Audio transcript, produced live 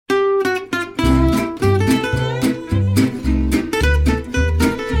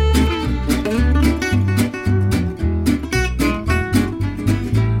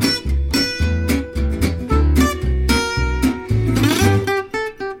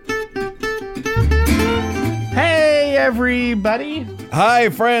everybody. Hi,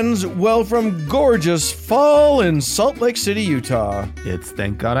 friends. Well, from gorgeous fall in Salt Lake City, Utah. It's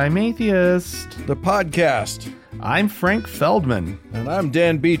Thank God I'm Atheist, The podcast. I'm Frank Feldman. And I'm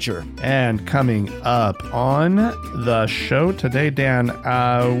Dan Beecher. And coming up on the show today, Dan,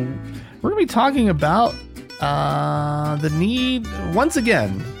 we're going to be talking about the need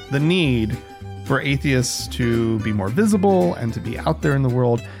for atheists to be more visible and to be out there in the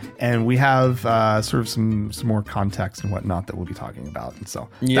world. And we have sort of some more context and whatnot that we'll be talking about. And so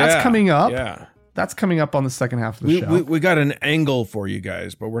that's coming up. Yeah. That's coming up on the second half of the show. We got an angle for you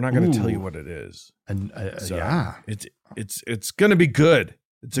guys, but we're not going to tell you what it is. And so yeah, it's going to be good.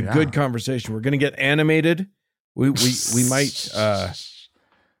 It's a good conversation. We're going to get animated. We might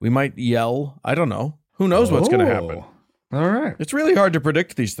yell. I don't know. Who knows what's going to happen? All right. It's really hard to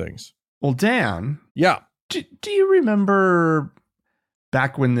predict these things. Well, Dan. Yeah. Do you remember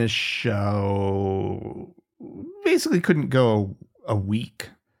back when this show basically couldn't go a week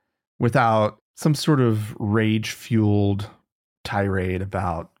without some sort of rage-fueled tirade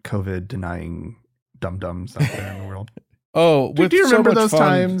about COVID denying dum-dums out there in the world? Oh, do you remember those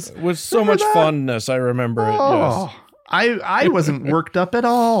times? With so much funness, I remember it. Yes. I wasn't worked up at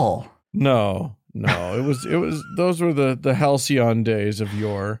all. No. It was. Those were the halcyon days of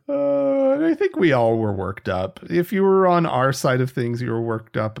yore. I think we all were worked up. If you were on our side of things, you were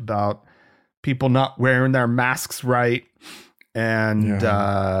worked up about people not wearing their masks right. And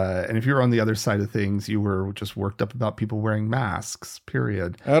if you were on the other side of things, you were just worked up about people wearing masks,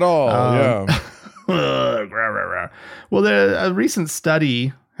 period. At all, Well, a recent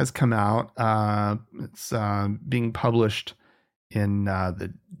study has come out. It's being published in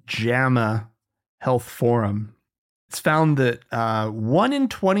the JAMA Health Forum. It's found that 1 in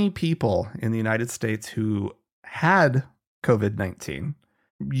 20 people in the United States who had COVID-19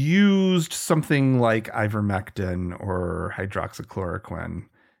 used something like ivermectin or hydroxychloroquine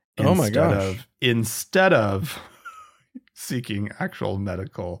instead of seeking actual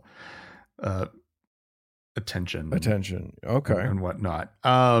medical attention. Okay. And whatnot.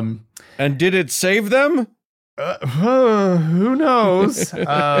 And did it save them? Who knows?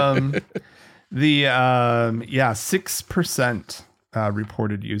 6%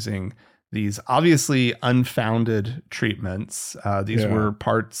 reported using these obviously unfounded treatments. These were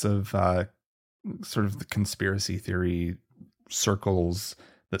parts of sort of the conspiracy theory circles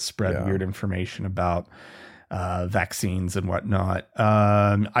that spread weird information about vaccines and whatnot.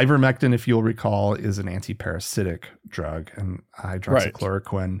 Ivermectin, if you'll recall, is an antiparasitic drug, and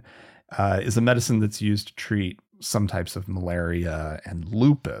hydroxychloroquine is a medicine that's used to treat some types of malaria and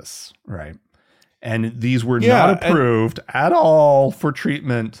lupus, right? And these were not approved at all for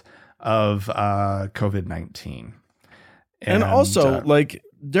treatment of COVID-19. And also,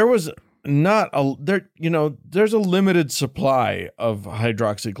 there was there's a limited supply of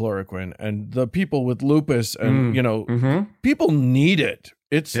hydroxychloroquine, and the people with lupus and, people need it.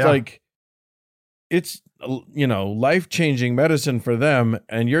 It's it's life-changing medicine for them.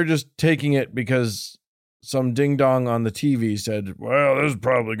 And you're just taking it because some ding dong on the TV said, well, this is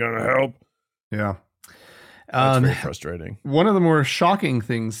probably going to help. Yeah. That's very frustrating. One of the more shocking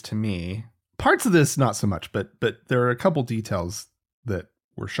things to me, parts of this, not so much, but there are a couple details that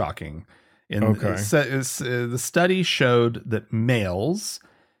were shocking. The study showed that males,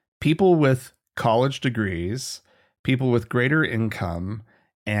 people with college degrees, people with greater income,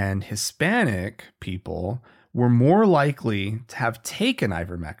 and Hispanic people were more likely to have taken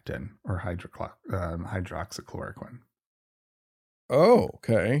ivermectin or hydroxychloroquine. Oh,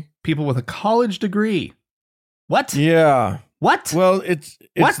 okay. People with a college degree. What? Yeah. What? Well, it's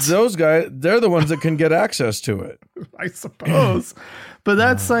those guys. They're the ones that can get access to it, I suppose. But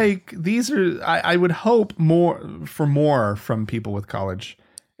that's these are. I would hope more from people with college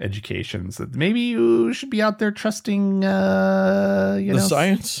educations that maybe you should be out there trusting. The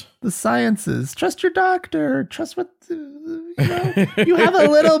science, the sciences. Trust your doctor. Trust what you have a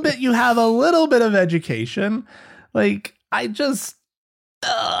little bit. You have a little bit of education. I just.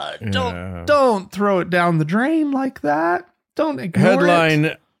 Don't throw it down the drain like that. Don't ignore Headline,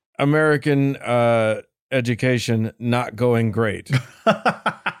 it. American education not going great,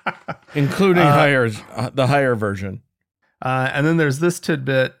 including the higher version. And then there's this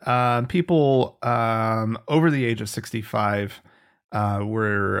tidbit. People over the age of 65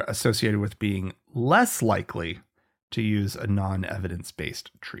 were associated with being less likely to use a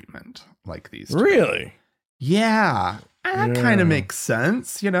non-evidence-based treatment like these. Really? Yeah. That kind of makes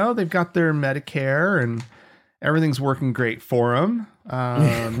sense. They've got their Medicare and everything's working great for them.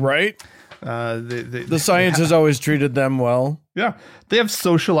 Right. The science has always treated them well. Yeah. They have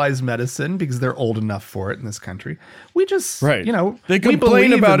socialized medicine because they're old enough for it in this country. We just, right. They we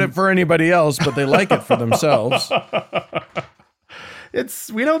complain about it for anybody else, but they like it for themselves.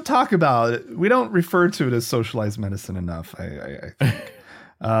 We don't talk about it. We don't refer to it as socialized medicine enough, I think.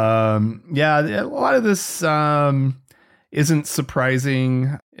 A lot of this isn't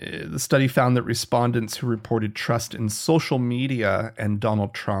surprising. The study found that respondents who reported trust in social media and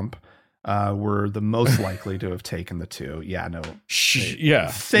Donald Trump were the most likely to have taken the two. Yeah, no.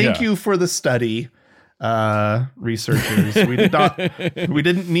 Thank you for the study, researchers. We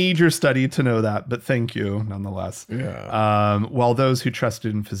didn't need your study to know that, but thank you nonetheless. Yeah. While those who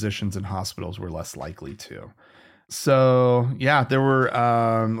trusted in physicians and hospitals were less likely to. So yeah, there were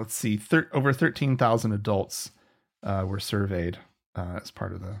over 13,000 adults were surveyed as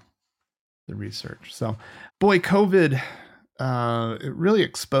part of the research. So, boy, COVID it really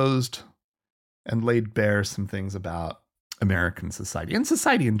exposed and laid bare some things about American society and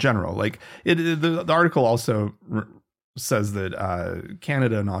society in general. Like the article also says that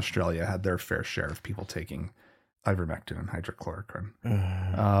Canada and Australia had their fair share of people taking ivermectin and hydrochloroquine.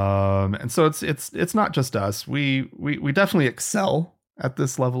 And so it's not just us. We definitely excel at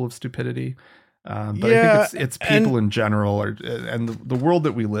this level of stupidity. But I think it's people in general, and the world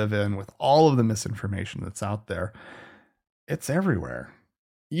that we live in with all of the misinformation that's out there. It's everywhere.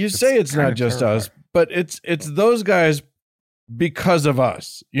 You say it's not just terrifying. Us, but it's those guys because of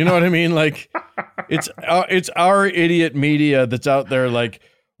us. You know what I mean? Like it's our idiot media that's out there like,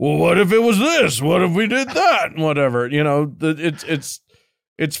 well, what if it was this? What if we did that? And whatever.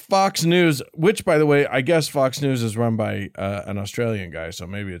 It's Fox News, which, by the way, I guess Fox News is run by an Australian guy, so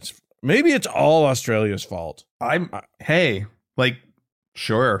maybe it's all Australia's fault.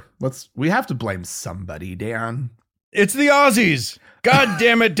 Sure. We have to blame somebody, Dan. It's the Aussies. God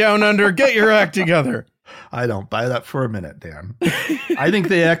damn it, Down Under, get your act together. I don't buy that for a minute, Dan. I think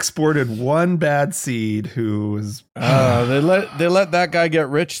they exported one bad seed who was. They let that guy get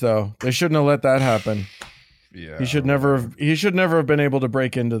rich though. They shouldn't have let that happen. Yeah, he should never have been able to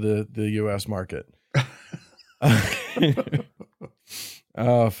break into the U.S. market.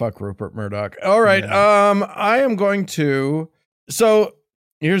 Oh, fuck Rupert Murdoch. All right, yeah. I am going to. So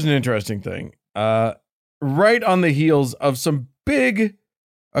here's an interesting thing. Right on the heels of some big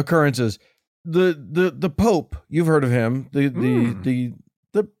occurrences. The Pope, you've heard of him, the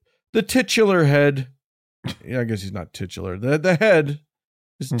titular head. Yeah, I guess he's not titular. The head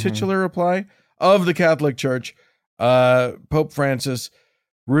is titular apply of the Catholic Church. Pope Francis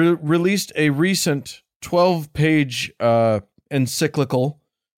released a recent 12-page encyclical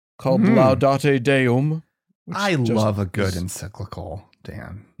called Laudate Deum. I love a good encyclical,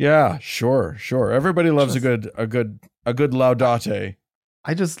 Dan. Yeah, sure. Everybody loves a good Laudate.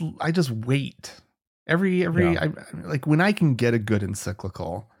 I just wait like when I can get a good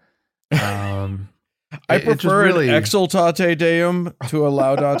encyclical. I prefer an Exultate Deum to a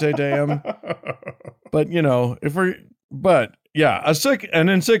Laudate Deum. But an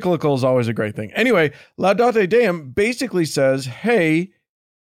encyclical is always a great thing. Anyway, Laudate Deum basically says, hey,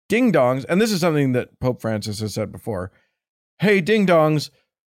 ding dongs, and this is something that Pope Francis has said before. Hey, ding dongs,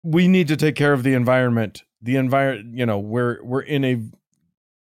 we need to take care of the environment. The environment, we're in a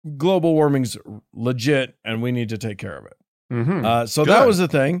global warming's legit and we need to take care of it. So that was the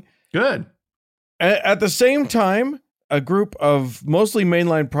thing. Good. At the same time, a group of mostly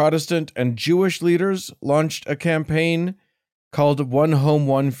mainline Protestant and Jewish leaders launched a campaign called One Home,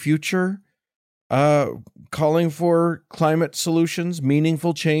 One Future, calling for climate solutions,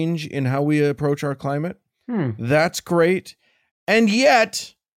 meaningful change in how we approach our climate. That's great. And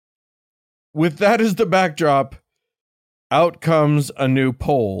yet, with that as the backdrop, out comes a new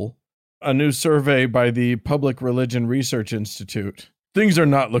poll, a new survey by the Public Religion Research Institute. Things are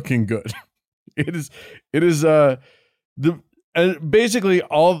not looking good. Basically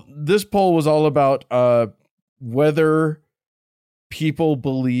all this poll was all about whether people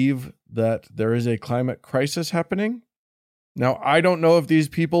believe that there is a climate crisis happening. Now, I don't know if these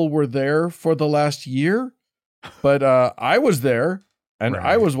people were there for the last year, but I was there and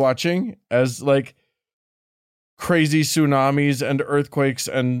I was watching as like crazy tsunamis and earthquakes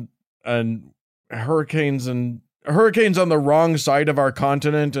and hurricanes on the wrong side of our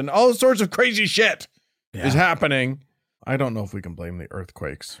continent and all sorts of crazy shit is happening. I don't know if we can blame the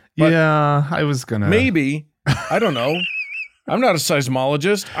earthquakes. Yeah, I was gonna. Maybe. I don't know. I'm not a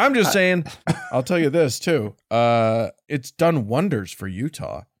seismologist. I'm just saying, I'll tell you this too. It's done wonders for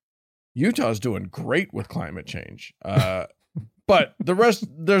Utah. Utah's doing great with climate change. But the rest,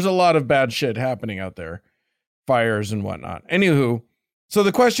 there's a lot of bad shit happening out there. Fires and whatnot. Anywho, so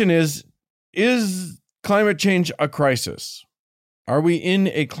the question is, is climate change a crisis? Are we in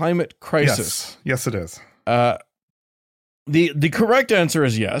a climate crisis? Yes, it is. The correct answer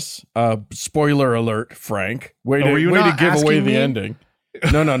is yes. Spoiler alert, Frank. Way to give away the ending.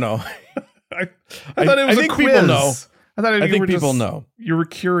 No. I thought it was a quiz. People know. I think people know. You were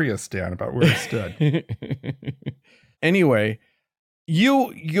curious, Dan, about where it stood. Anyway,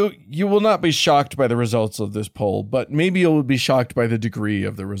 you will not be shocked by the results of this poll, but maybe you will be shocked by the degree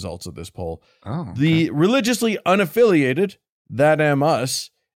of the results of this poll. Oh, okay. The religiously unaffiliated, that am us,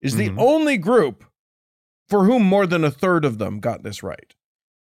 is the only group for whom more than a third of them got this right.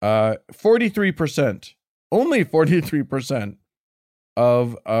 43%, only 43%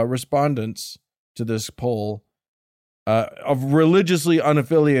 of respondents to this poll, of religiously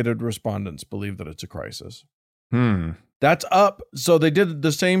unaffiliated respondents, believe that it's a crisis. That's up. So they did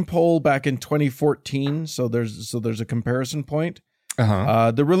the same poll back in 2014. So there's a comparison point.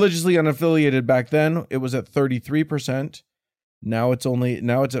 The religiously unaffiliated back then, it was at 33%. Now it's at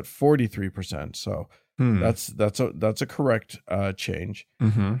 43%. So that's a correct change.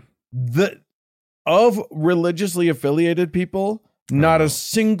 Of religiously affiliated people, not a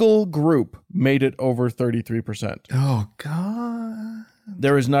single group made it over 33%. Oh God.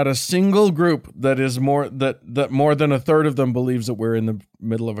 There is not a single group that is more than a third of them believes that we're in the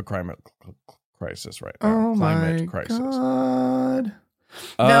middle of a climate crisis right now. Oh climate my crisis. God.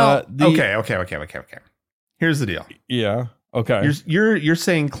 Now, okay. Here's the deal. Yeah. Okay. You're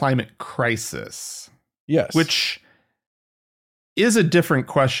saying climate crisis. Yes. Which is a different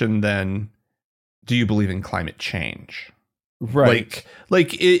question than do you believe in climate change? Right.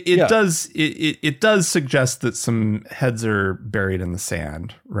 It does suggest that some heads are buried in the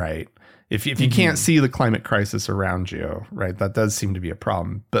sand, right? If you can't see the climate crisis around you, right, that does seem to be a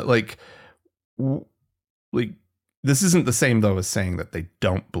problem. But this isn't the same though as saying that they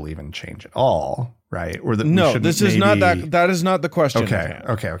don't believe in change at all, right? Or that this is not that. That is not the question. Okay.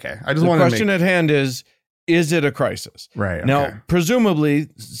 I just the want to question at hand is it a crisis? Right. Okay. Now, presumably,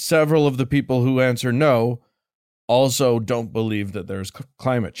 several of the people who answer no also don't believe that there's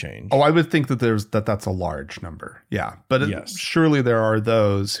climate change. Oh, I would think that that's a large number. Yeah. But yes. Surely there are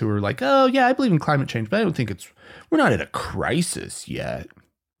those who are like, oh yeah, I believe in climate change, but I don't think we're not in a crisis yet.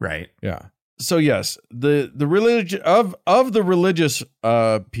 Right. Yeah. So yes, the religion of the religious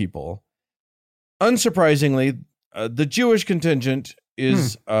people, unsurprisingly, the Jewish contingent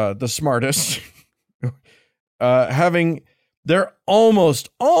is the smartest. They've got almost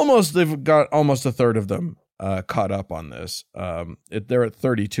a third of them caught up on this. They're at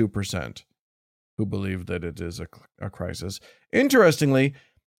 32% who believe that it is a crisis. Interestingly,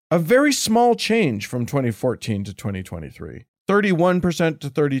 a very small change from 2014 to 2023, 31% to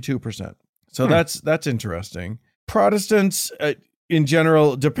 32%. So that's interesting. Protestants in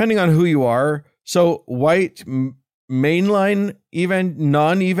general, depending on who you are, so white mainline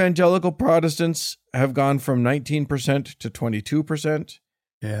non-evangelical Protestants have gone from 19% to 22%.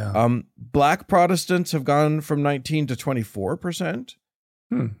 Yeah. Black Protestants have gone from 19 to 24%.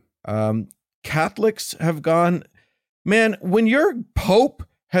 Catholics have gone, man, when your Pope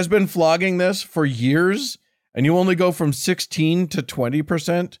has been flogging this for years and you only go from 16 to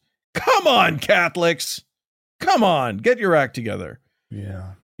 20%, come on, Catholics. Come on, get your act together.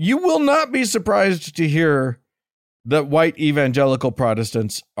 Yeah. You will not be surprised to hear that white evangelical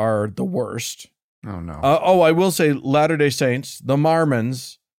Protestants are the worst. Oh, no. I will say Latter-day Saints, the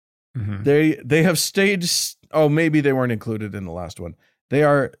Mormons, they have stayed. Oh, maybe they weren't included in the last one. They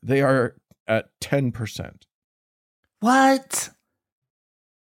are at 10%. What?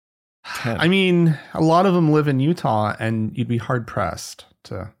 10. I mean, a lot of them live in Utah, and you'd be hard pressed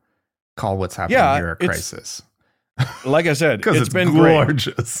to call what's happening here a crisis. Like I said, it's been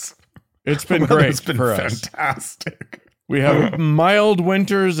gorgeous. It's been great. It's been for fantastic. Us. We have mild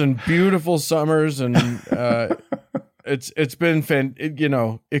winters and beautiful summers, and it's been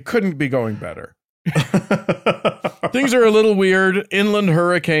it couldn't be going better. Things are a little weird. Inland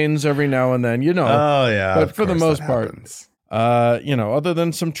hurricanes every now and then, Oh yeah, but for the most part, other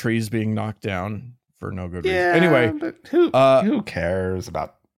than some trees being knocked down for no good reason. Anyway, but who cares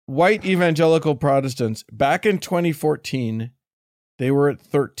about white evangelical Protestants? Back in 2014, they were at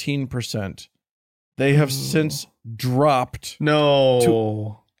 13%. They have since dropped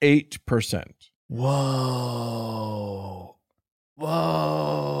to 8%. Whoa.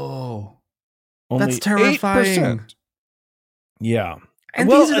 Only that's terrifying. 8%. Yeah.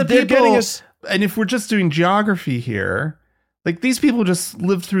 And these are the people getting us. And if we're just doing geography here, like these people just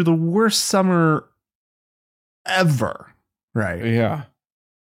lived through the worst summer ever. Right. Yeah.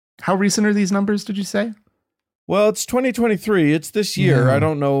 How recent are these numbers, did you say? Well, it's 2023. It's this year. I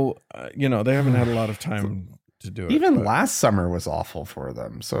don't know. They haven't had a lot of time to do it. Even last summer was awful for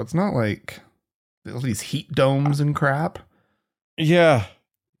them. So it's not like all these heat domes and crap. Yeah.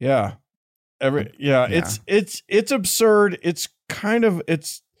 It's absurd.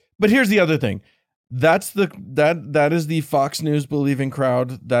 But here's the other thing. That is the Fox News believing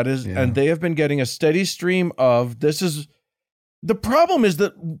crowd. That is, and they have been getting a steady stream of this. Is the problem is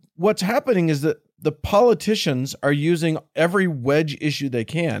that what's happening is that the politicians are using every wedge issue they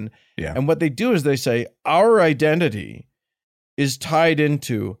can. Yeah. And what they do is they say, our identity is tied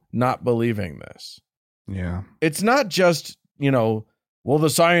into not believing this. Yeah. It's not just, well, the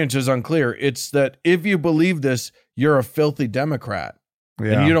science is unclear. It's that if you believe this, you're a filthy Democrat.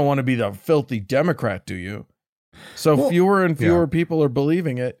 Yeah. And you don't want to be the filthy Democrat, do you? So fewer and fewer people are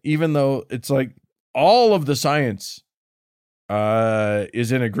believing it, even though it's like all of the science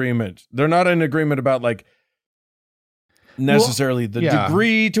is in agreement. They're not in agreement about like necessarily the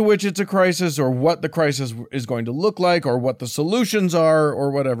degree to which it's a crisis or what the crisis is going to look like or what the solutions are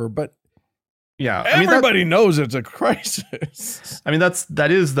or whatever. But everybody knows it's a crisis. I mean,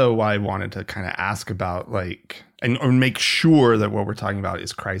 that is though why I wanted to kind of ask about or make sure that what we're talking about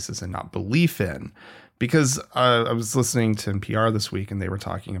is crisis and not belief in, because I was listening to NPR this week and they were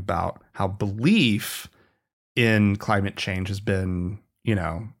talking about how belief in climate change has been,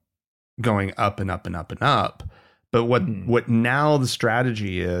 going up and up and up and up. But what now the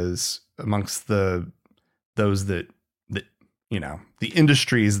strategy is amongst those that the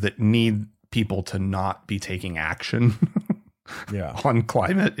industries that need people to not be taking action on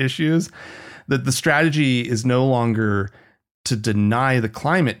climate issues, that the strategy is no longer to deny the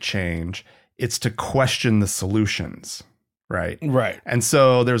climate change, it's to question the solutions. Right. And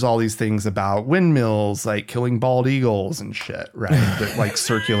so there's all these things about windmills, like killing bald eagles and shit, right? That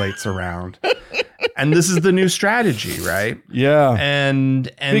circulates around. And this is the new strategy, right? Yeah.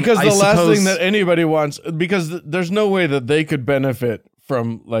 And because the last thing that anybody wants, because there's no way that they could benefit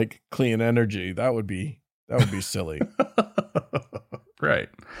from clean energy. That would be silly. Right.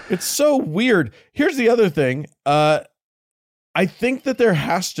 It's so weird. Here's the other thing. I think that there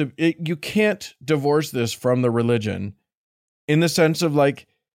has to, you can't divorce this from the religion. In the sense of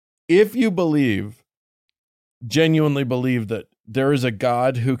if you genuinely believe that there is a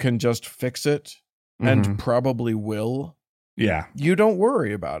God who can just fix it and probably will, you don't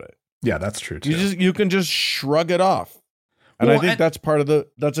worry about it. Yeah, that's true too. You can just shrug it off. And I think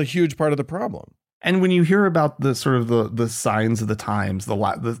that's a huge part of the problem. And when you hear about the sort of the signs of the times,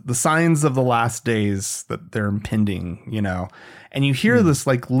 the signs of the last days that they're impending, and you hear this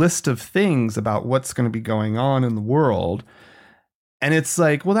list of things about what's going to be going on in the world. And it's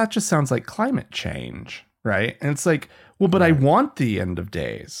that just sounds like climate change, right? And it's but I want the end of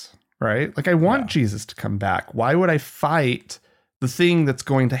days, right? I want Jesus to come back. Why would I fight the thing that's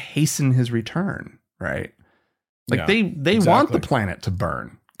going to hasten his return, right? They want the planet to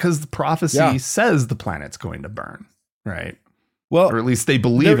burn because the prophecy says the planet's going to burn, right? Well, or at least they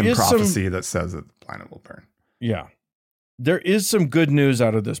believe in prophecy that says that the planet will burn. Yeah. There is some good news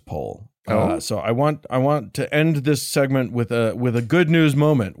out of this poll. So I want to end this segment with a good news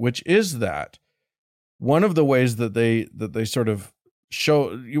moment, which is that one of the ways that they sort of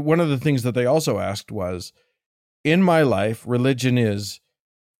show, one of the things that they also asked was, in my life, religion is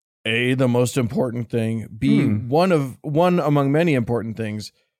A, the most important thing, B, one among many important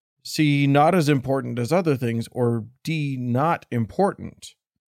things, C, not as important as other things, or D, not important.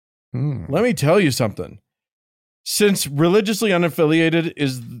 Let me tell you something. Since religiously unaffiliated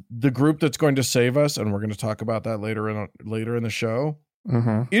is the group that's going to save us, and we're going to talk about that later in the show,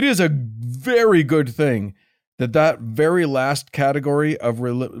 it is a very good thing that very last category of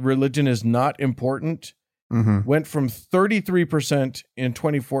religion is not important went from 33% in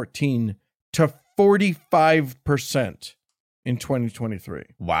 2014 to 45% in 2023.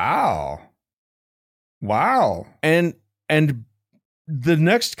 Wow. And the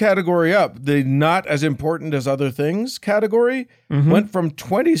next category up, the not as important as other things category, went from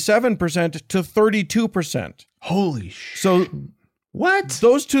 27% to 32%. Holy shit. So what?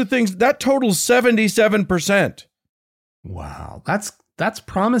 Those two things, that totals 77%. Wow. That's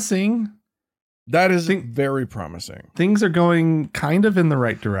promising. That is very promising. Things are going kind of in the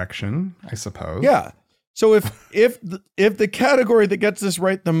right direction, I suppose. Yeah. So if the category that gets this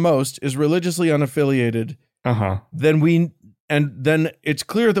right the most is religiously unaffiliated, then it's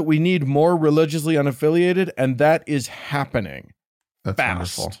clear that we need more religiously unaffiliated, and that is happening. That's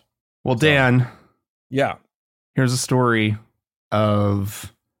fast. Wonderful. Well, Dan, yeah, here's a story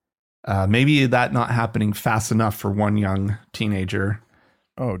of maybe that not happening fast enough for one young teenager.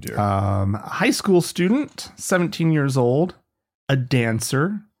 Oh, dear. A high school student, 17 years old, a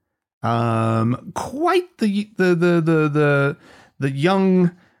dancer, quite the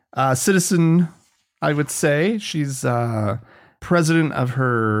young citizen, I would say. She's president of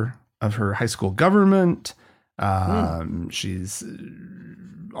her high school government. She's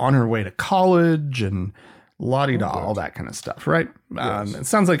on her way to college and la-di-da, all that kind of stuff, right? Yes. It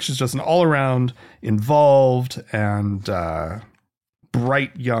sounds like she's just an all-around involved and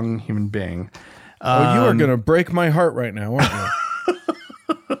bright young human being. You are going to break my heart right now, aren't you?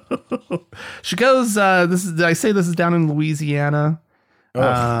 She goes, did I say this is down in Louisiana?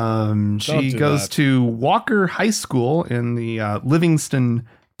 She goes to Walker High School in the Livingston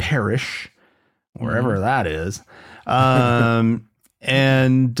Parish, wherever that is.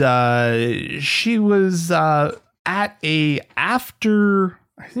 And she was at after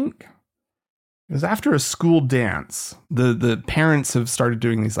a school dance. The parents have started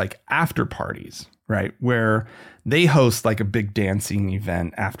doing these like after parties, right? Where they host like a big dancing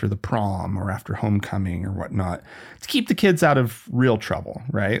event after the prom or after homecoming or whatnot to keep the kids out of real trouble,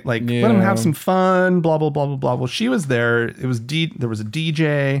 right? Like let them have some fun, blah, blah, blah, blah, blah. Well, she was there. There was a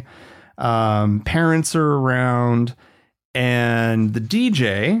DJ. Parents are around, and the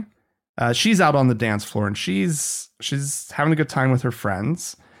DJ, she's out on the dance floor and she's having a good time with her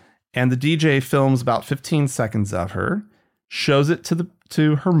friends. And the DJ films about 15 seconds of her, shows it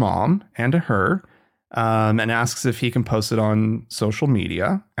to her mom and to her, and asks if he can post it on social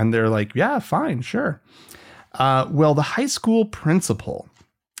media. And they're like, yeah, fine, sure. Well, the high school principal,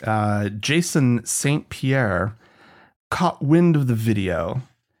 Jason St. Pierre, caught wind of the video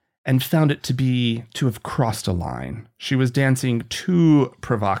and found it to have crossed a line. She was dancing too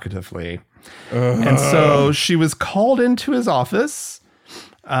provocatively. And so she was called into his office,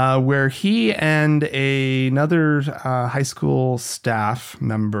 where he and another high school staff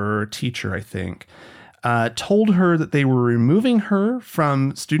member, teacher, I think, told her that they were removing her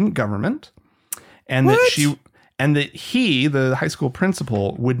from student government, and that he, the high school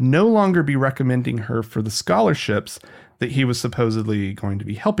principal, would no longer be recommending her for the scholarships that he was supposedly going to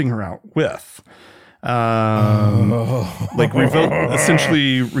be helping her out with.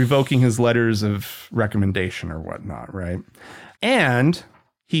 Essentially revoking his letters of recommendation or whatnot, right? And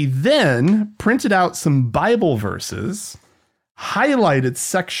he then printed out some Bible verses, highlighted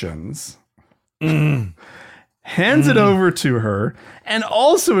sections, hands it over to her, and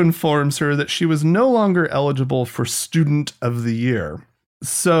also informs her that she was no longer eligible for Student of the Year.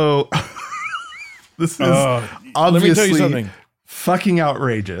 So this is obviously fucking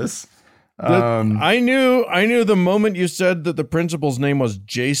outrageous. I knew the moment you said that the principal's name was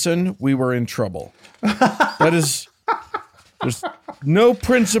Jason, we were in trouble. There's no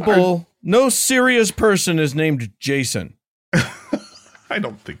principal, no serious person is named Jason. I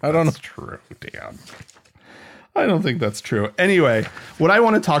don't think that's true, Dan. I don't think that's true. Anyway, what I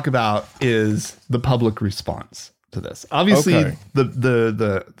want to talk about is the public response to this. Obviously,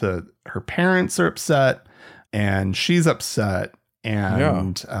 her parents are upset, and she's upset,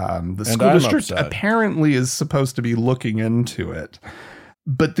 and the school district apparently is supposed to be looking into it.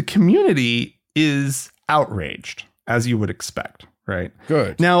 But the community is outraged, as you would expect, right?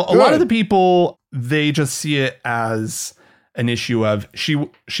 Good. Now, a lot of the people, they just see it as an issue of she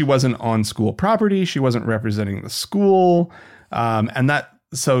wasn't on school property, she wasn't representing the school,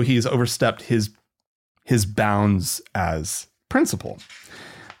 so he's overstepped his bounds as principal.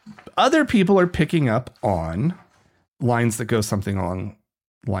 Other people are picking up on lines that go something along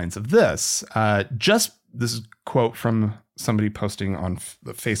lines of this. This is a quote from somebody posting on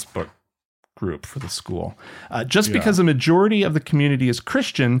the Facebook group for the school. Because a majority of the community is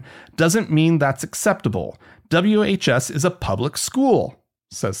Christian doesn't mean that's acceptable. WHS is a public school,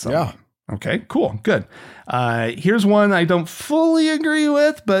 says someone. Yeah. Okay, cool, good. Here's one I don't fully agree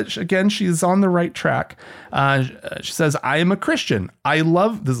with, but again, she's on the right track. She says, I am a Christian. This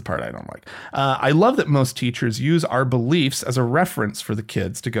is the part I don't like. I love that most teachers use our beliefs as a reference for the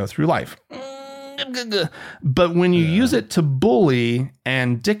kids to go through life. But when you use it to bully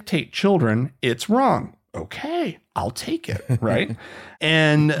and dictate children, it's wrong. Okay, I'll take it, right?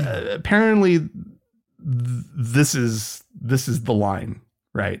 And apparently this is the line,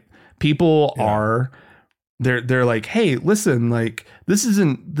 right? People are they're like, hey, listen, like this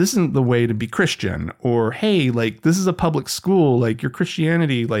isn't the way to be Christian, or hey, like this is a public school, like your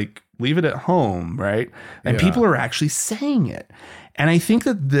Christianity, like leave it at home, right? And people are actually saying it. And I think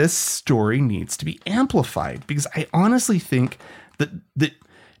that this story needs to be amplified, because I honestly think that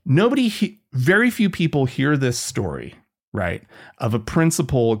very few people hear this story, right, of a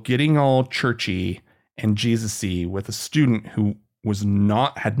principal getting all churchy and Jesus-y with a student who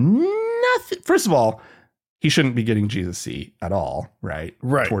had nothing. First of all, he shouldn't be getting Jesus seat at all, right?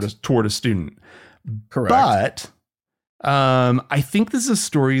 Right. Toward a student. Correct. But I think this is a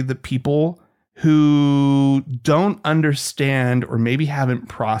story that people who don't understand or maybe haven't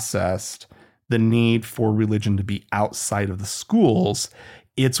processed the need for religion to be outside of the schools,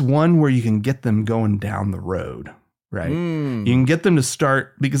 it's one where you can get them going down the road, right? You can get them to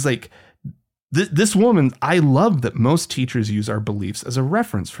start, because like this woman, I love that most teachers use our beliefs as a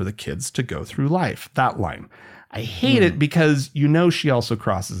reference for the kids to go through life. That line. I hate it because she also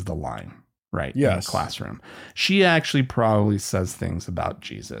crosses the line, right? Yes. In the classroom. She actually probably says things about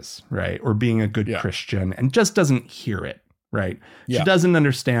Jesus, right? Or being a good Christian, and just doesn't hear it, right? Yeah. She doesn't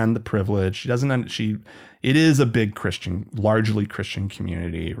understand the privilege. She doesn't, it is a big largely Christian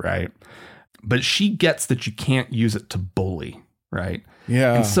community, right? But she gets that you can't use it to bully, right?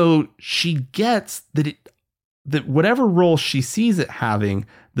 Yeah. And so she gets that that whatever role she sees it having,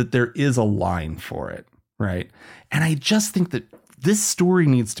 that there is a line for it, right? And I just think that this story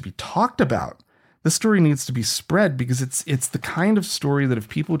needs to be talked about. This story needs to be spread, because it's the kind of story that if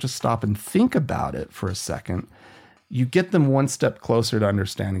people just stop and think about it for a second, you get them one step closer to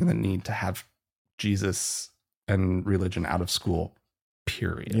understanding the need to have Jesus and religion out of school,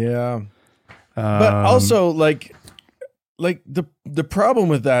 period. Yeah. But also like the problem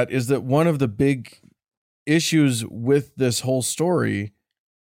with that is that one of the big issues with this whole story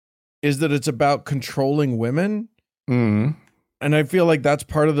is that it's about controlling women. And I feel like that's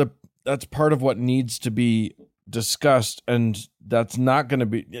part of what needs to be discussed. And that's not going to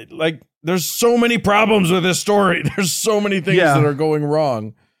be like, there's so many problems with this story. There's so many things that are going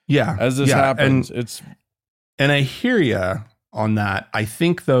wrong. Yeah. As this happens. And I hear you on that. I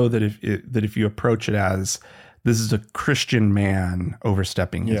think though that if you approach it as this is a Christian man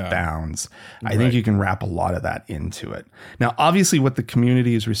overstepping his bounds, I think you can wrap a lot of that into it. Now, obviously what the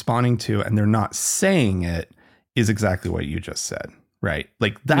community is responding to, and they're not saying it, is exactly what you just said, right?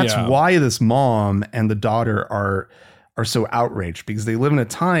 Like that's why this mom and the daughter are so outraged, because they live in a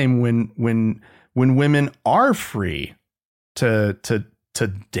time when women are free to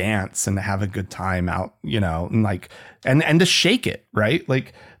dance and to have a good time out, and like, and to shake it, right?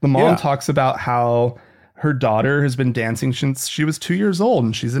 Like the mom talks about how her daughter has been dancing since she was 2 years old,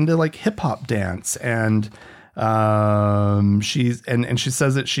 and she's into like hip hop dance, and she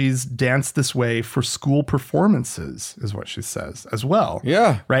says that she's danced this way for school performances, is what she says as well.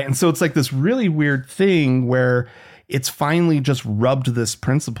 Yeah. Right. And so it's like this really weird thing where it's finally just rubbed this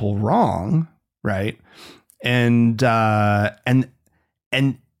principle wrong. Right. And so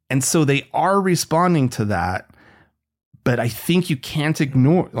they are responding to that. But I think you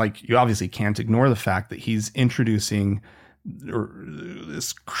obviously can't ignore the fact that he's introducing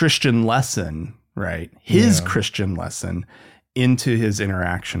this Christian lesson, right? His Christian lesson into his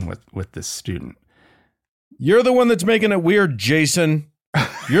interaction with this student. You're the one that's making it weird, Jason.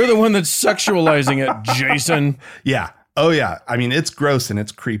 You're the one that's sexualizing it, Jason. Yeah. Oh yeah. I mean, it's gross and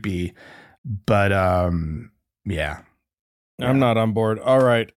it's creepy, but yeah. I'm not on board. All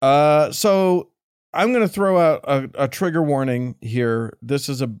right. So I'm going to throw out a trigger warning here. This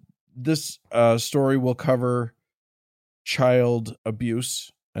story will cover child abuse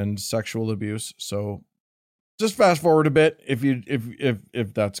and sexual abuse. So just fast forward a bit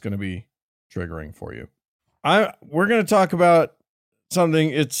if that's going to be triggering for you. We're going to talk about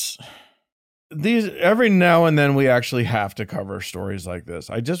something. It's these every now and then we actually have to cover stories like this.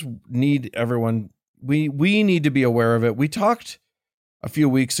 I just need everyone. We need to be aware of it. We talked a few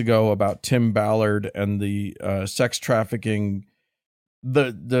weeks ago about Tim Ballard and the sex trafficking,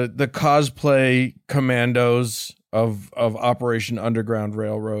 the cosplay commandos of Operation Underground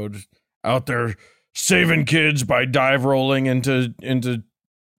Railroad out there saving kids by dive rolling into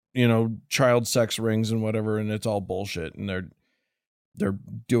child sex rings and whatever, and it's all bullshit, and they're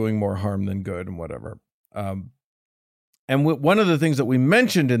doing more harm than good and whatever. And one of the things that we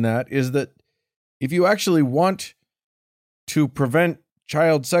mentioned in that is that if you actually want to prevent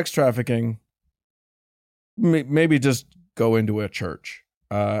child sex trafficking, maybe just go into a church.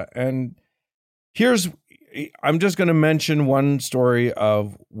 And I'm just going to mention one story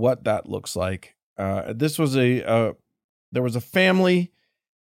of what that looks like. There was a family,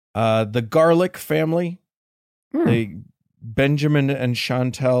 the Garlic family, Benjamin and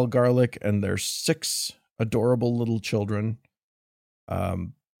Chantel Garlic, and their 6 adorable little children.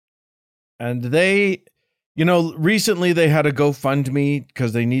 And they, recently they had a GoFundMe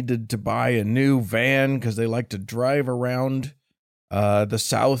because they needed to buy a new van because they like to drive around the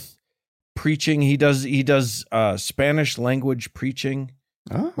South preaching. He does Spanish language preaching,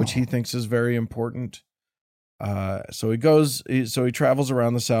 which he thinks is very important. So he travels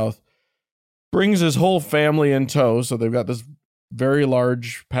around the South, brings his whole family in tow. So they've got this very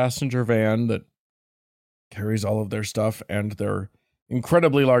large passenger van that carries all of their stuff and their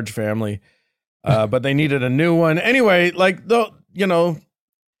incredibly large family. But they needed a new one anyway. Like they're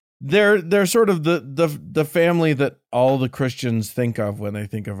sort of the family that all the Christians think of when they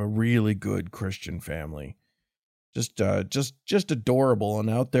think of a really good Christian family. Just adorable and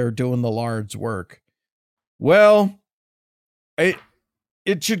out there doing the Lord's work. Well, it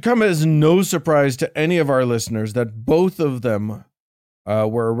should come as no surprise to any of our listeners that both of them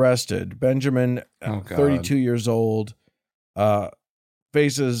were arrested. Benjamin, 32 years old,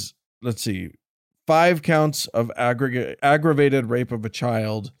 faces, 5 counts of aggravated rape of a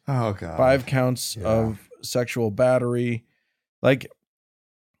child. Oh, God. 5 counts of sexual battery. Like,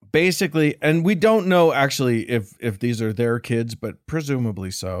 basically, and we don't know actually if these are their kids, but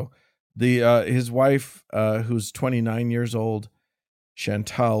presumably so. His wife, who's 29 years old,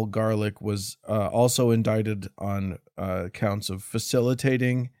 Chantal Garlick, was also indicted on counts of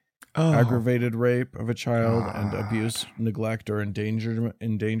facilitating aggravated rape of a child and abuse, neglect, or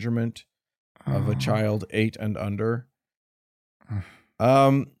endangerment of a child 8 and under.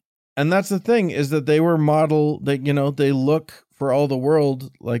 And that's the thing, is that they were they look for all the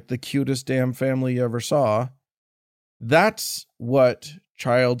world like the cutest damn family you ever saw. That's what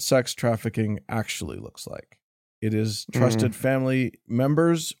child sex trafficking actually looks like. It is trusted family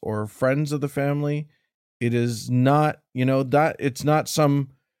members or friends of the family. It is not, that it's not some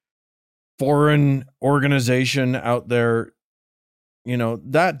foreign organization out there.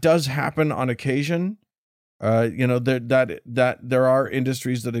 That does happen on occasion. That there are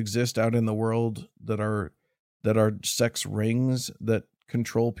industries that exist out in the world that are sex rings that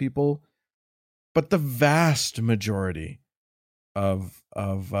control people, but the vast majority of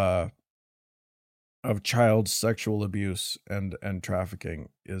child sexual abuse and trafficking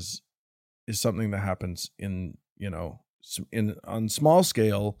is something that happens on small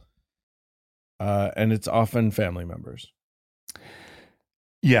scale, and it's often family members.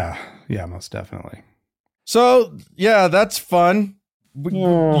 Yeah, most definitely. So yeah, that's fun.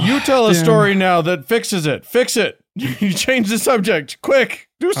 You tell a story now that fixes it. Fix it. You change the subject. Quick,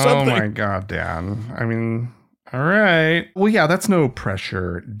 do something. Oh my God, Dan. I mean, all right. Well, yeah, that's no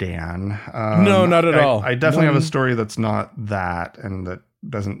pressure, Dan. No, not at all. I definitely have a story that's not that, and that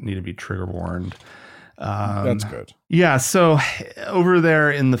doesn't need to be trigger warned. That's good. Yeah. So over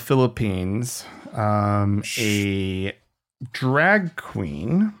there in the Philippines, a drag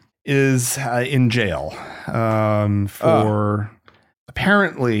queen is in jail for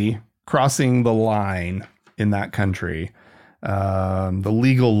apparently crossing the line in that country, the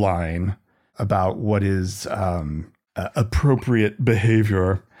legal line about what is appropriate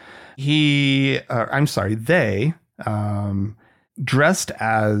behavior. They dressed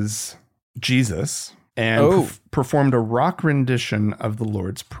as Jesus and performed a rock rendition of the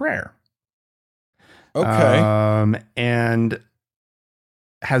Lord's Prayer. Okay. And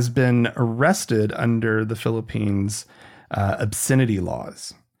has been arrested under the Philippines obscenity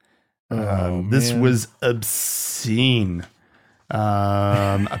laws. This was obscene,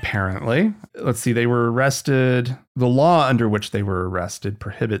 apparently. Let's see, they were arrested. The law under which they were arrested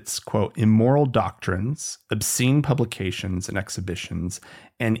prohibits, quote, immoral doctrines, obscene publications and exhibitions,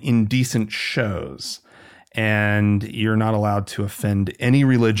 and indecent shows. And you're not allowed to offend any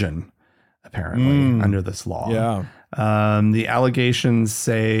religion, apparently, under this law. Yeah. The allegations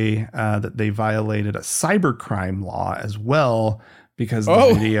say that they violated a cybercrime law as well, because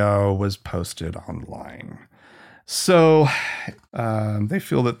the video was posted online. So they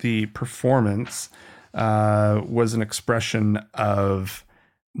feel that the performance was an expression of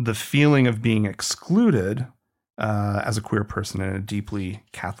the feeling of being excluded as a queer person in a deeply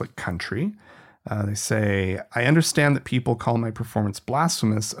Catholic country. They say, I understand that people call my performance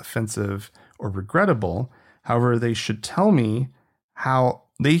blasphemous, offensive, or regrettable. However, they shouldn't tell me, how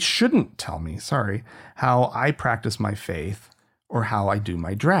I practice my faith or how I do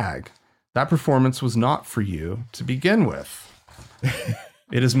my drag. That performance was not for you to begin with.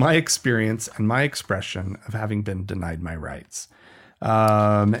 It is my experience and my expression of having been denied my rights.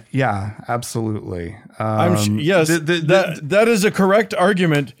 Yeah, absolutely. Yes, that is a correct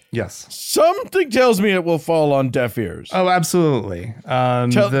argument. Yes. Something tells me it will fall on deaf ears. Oh, absolutely.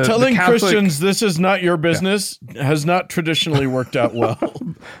 Telling Christians this is not your business has not traditionally worked out well.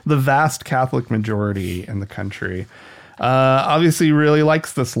 The vast Catholic majority in the country obviously really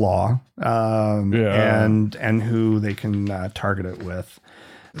likes this law, and who they can target it with.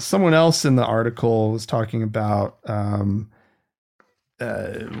 Someone else in the article was talking about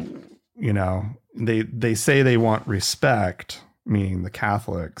they say they want respect, meaning the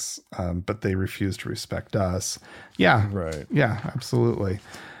Catholics, but they refuse to respect us. Yeah. Right. Yeah, absolutely.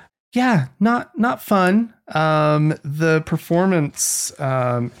 Yeah, not fun. The performance,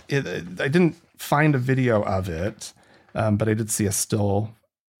 I didn't find a video of it, but I did see a still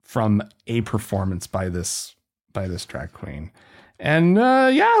from a performance by this drag queen. And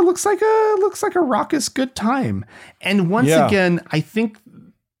it looks like a raucous good time. And once again, I think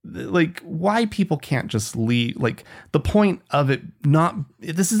why people can't just leave, the point of it,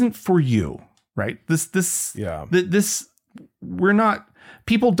 this isn't for you, right?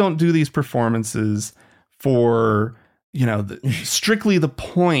 People don't do these performances for, strictly the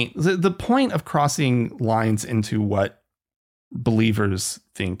point. The point of crossing lines into what believers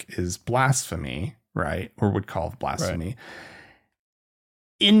think is blasphemy, right? Or would call blasphemy. Right.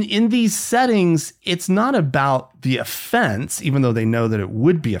 In these settings, it's not about the offense, even though they know that it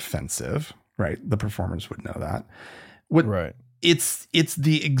would be offensive, right? The performers would know that. Right. It's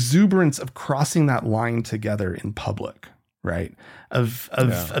the exuberance of crossing that line together in public, right? Of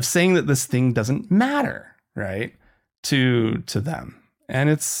saying that this thing doesn't matter, right? To them. And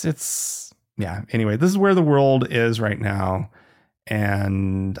it's anyway, this is where the world is right now.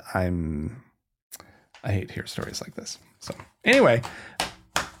 And I hate to hear stories like this. So anyway,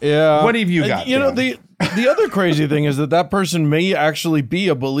 what have you got? The other crazy thing is that person may actually be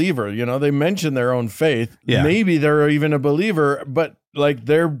a believer. They mention their own faith. Yeah. Maybe they're even a believer, but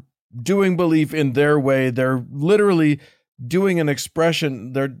they're doing belief in their way. They're literally doing an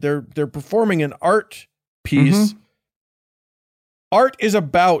expression. They're performing an art piece. Mm-hmm. Art is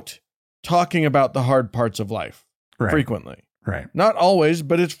about talking about the hard parts of life, frequently. Right. Not always,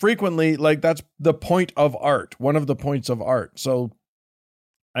 but it's frequently that's the point of art. One of the points of art. So,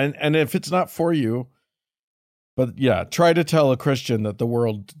 and if it's not for you, but try to tell a Christian that the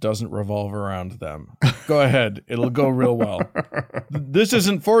world doesn't revolve around them. Go ahead. It'll go real well. This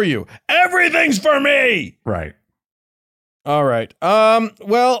isn't for you. Everything's for me. Right. All right.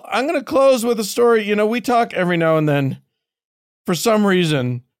 Well, I'm going to close with a story. We talk every now and then. For some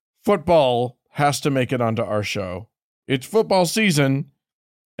reason, football has to make it onto our show. It's football season,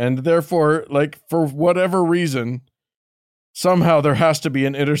 and therefore, for whatever reason, somehow there has to be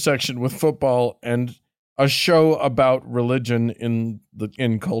an intersection with football and a show about religion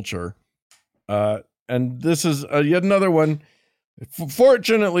in culture. And this is yet another one.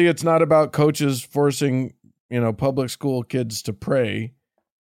 Fortunately, it's not about coaches forcing, public school kids to pray,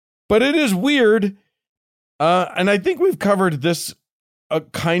 but it is weird. And I think we've covered this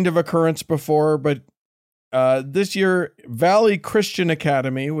kind of occurrence before, but this year, Valley Christian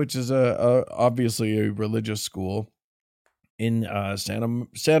Academy, which is obviously a religious school in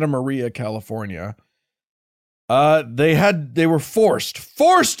Santa Maria, California, they were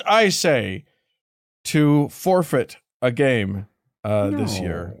forced, I say, to forfeit a game this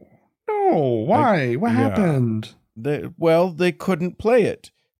year. No, why? What happened? They couldn't play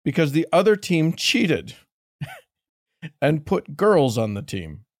it because the other team cheated and put girls on the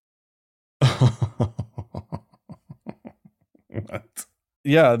team. What?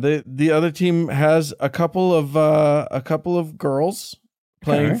 Yeah, the other team has a couple of girls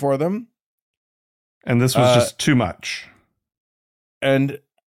playing for them, and this was just too much. And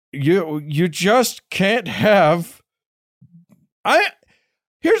you just can't have.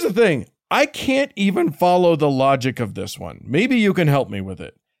 Here's the thing: I can't even follow the logic of this one. Maybe you can help me with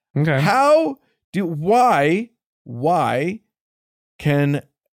it. Okay.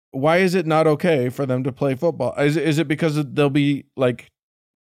 Why is it not okay for them to play football? Is it because they'll be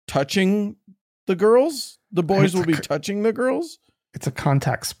touching the girls? The boys will be touching the girls? It's a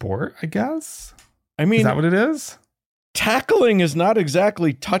contact sport, I guess. I mean, is that what it is? Tackling is not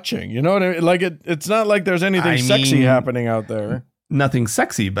exactly touching. You know what I mean? It's not like there's anything sexy happening out there. Nothing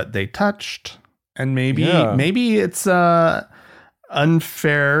sexy, but they touched. And maybe it's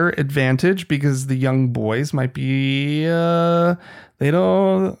unfair advantage because the young boys might be they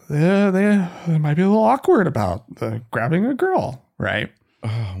might be a little awkward about grabbing a girl, right?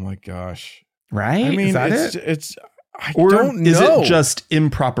 Oh my gosh. Right? I mean, is that it's I or don't know. Is it just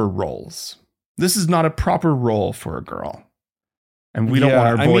improper roles? This is not a proper role for a girl. And we don't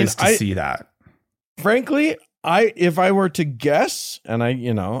want our boys to see that. Frankly, if I were to guess, and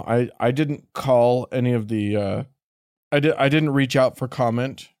I didn't call any of the I didn't reach out for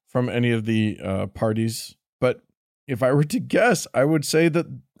comment from any of the parties, but if I were to guess, I would say that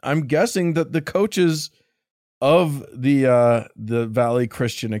I'm guessing that the coaches of the Valley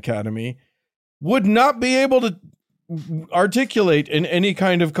Christian Academy would not be able to articulate in any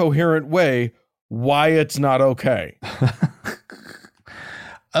kind of coherent way why it's not okay.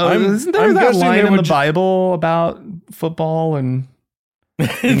 Oh, isn't there that line in the Bible about football and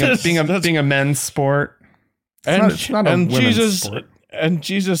being a men's sport? It's not a women's sport. And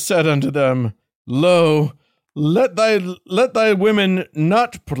Jesus said unto them, Lo, let thy women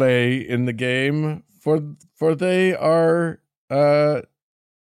not play in the game, for they are I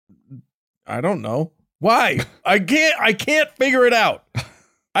don't know. Why? I can't figure it out.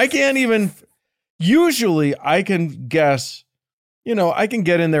 I can't even. Usually I can guess, I can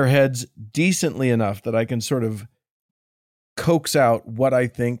get in their heads decently enough that I can sort of coax out what I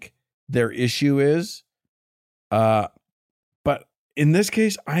think their issue is. But in this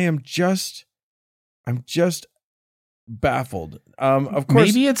case, I'm just baffled. Of course,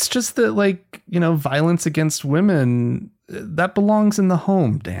 maybe it's just that, violence against women that belongs in the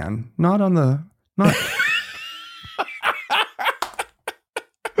home, Dan, not.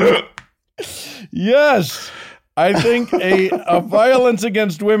 Yes, I think a violence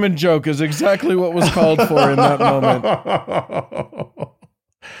against women joke is exactly what was called for in that moment.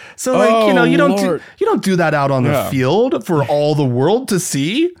 So, you don't do that out on the field for all the world to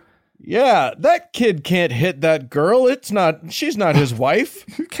see. Yeah, that kid can't hit that girl. She's not his wife.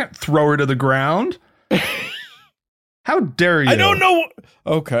 You can't throw her to the ground. How dare you? I don't know.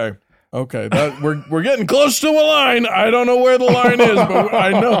 Okay. That we're getting close to a line. I don't know where the line is, but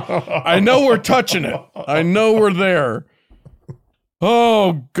I know we're touching it. I know we're there.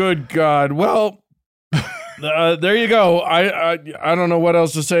 Oh, good God. Well, there you go. I don't know what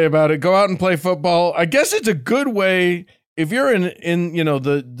else to say about it. Go out and play football. I guess it's a good way if you're in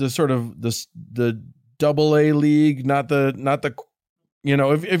the sort of the double A league, not the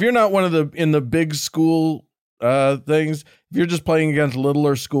if you're not one of in the big school things, if you're just playing against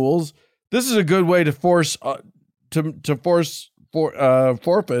littler schools, this is a good way to force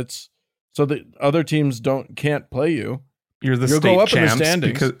forfeits so that other teams can't play you. You'll state go up champs in the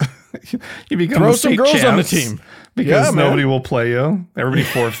standings. Because you become throw the state some girls champs on the team because nobody will play you. Everybody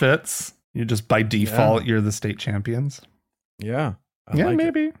forfeits. You just by default you're the state champions. Yeah.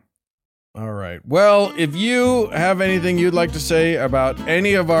 Maybe. It. All right. Well, if you have anything you'd like to say about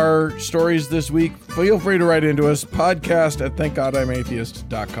any of our stories this week, feel free to write into us,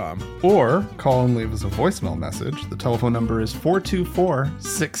 podcast@thankgodimatheist.com. Or call and leave us a voicemail message. The telephone number is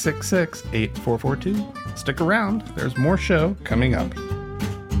 424-666-8442. Stick around. There's more show coming up.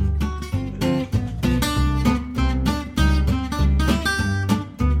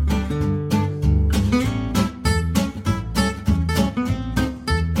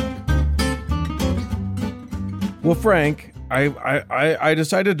 Well, Frank, I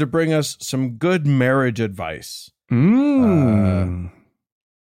decided to bring us some good marriage advice.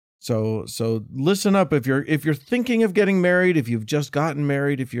 So listen up if you're thinking of getting married, if you've just gotten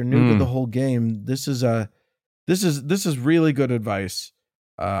married, if you're new to the whole game, this is really good advice.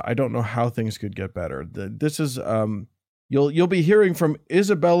 I don't know how things could get better. This is you'll be hearing from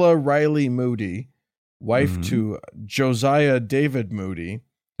Isabella Riley Moody, wife to Josiah David Moody,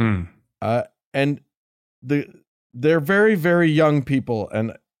 and they're very, very young people.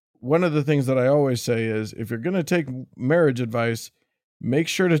 And one of the things that I always say is, if you're going to take marriage advice, make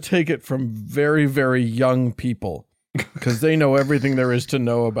sure to take it from very, very young people, because they know everything there is to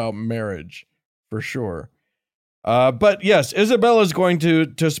know about marriage, for sure. But yes, Isabella's going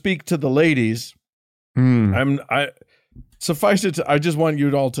to speak to the ladies. Suffice it, I just want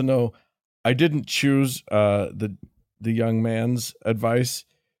you all to know, I didn't choose the young man's advice,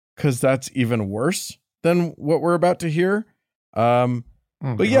 because that's even worse than what we're about to hear.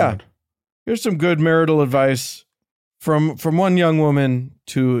 Yeah, here's some good marital advice from one young woman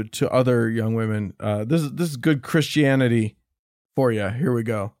to other young women. This is good Christianity for you. Here we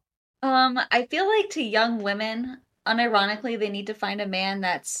go. I feel like to young women, unironically, they need to find a man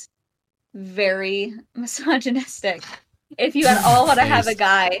that's very misogynistic. If you at all want to have a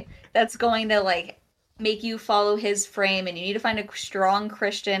guy that's going to make you follow his frame, and you need to find a strong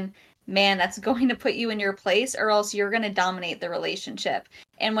Christian man that's going to put you in your place, or else you're going to dominate the relationship.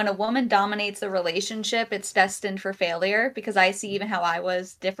 And when a woman dominates the relationship, it's destined for failure, because I see even how I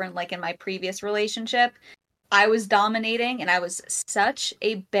was different, in my previous relationship. I was dominating, and I was such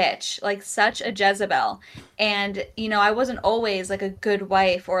a bitch, such a Jezebel. And, I wasn't always a good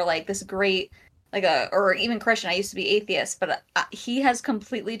wife or this great, or even Christian. I used to be atheist, but he has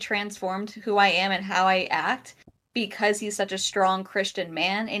completely transformed who I am and how I act, because he's such a strong Christian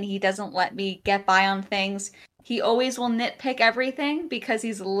man, and he doesn't let me get by on things. He always will nitpick everything, because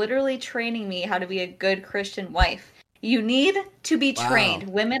he's literally training me how to be a good Christian wife. You need to be trained.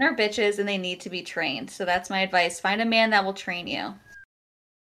 Women are bitches, and they need to be trained. So that's my advice. Find a man that will train you.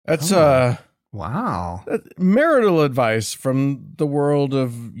 That's Wow. Marital advice from the world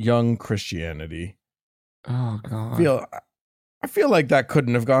of young Christianity. Oh God. I feel like that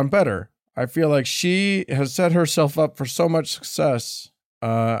couldn't have gone better. I feel like she has set herself up for so much success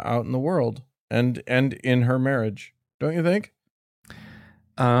out in the world and in her marriage. Don't you think?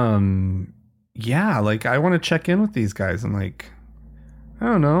 Yeah, like I want to check in with these guys in like, I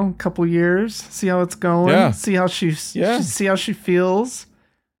don't know, a couple years, see how it's going, see how see how she feels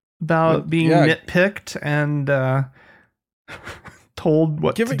about being nitpicked and told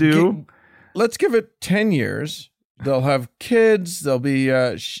what to do. Let's give it 10 years. They'll have kids. They'll be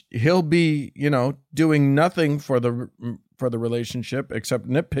he'll be, doing nothing for the relationship except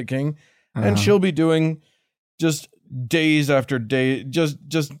nitpicking, and she'll be doing just days after day, just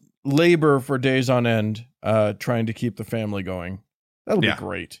labor for days on end, trying to keep the family going. That'll be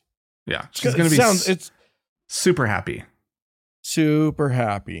great. Yeah, she's going to be it's super happy. Super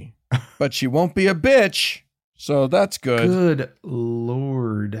happy. But she won't be a bitch. So that's good. Good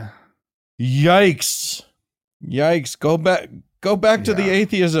Lord. Yikes. Go back to the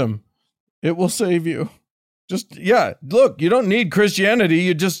atheism. It will save you. Look, you don't need Christianity.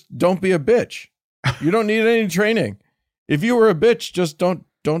 You just don't be a bitch. You don't need any training. If you were a bitch, just don't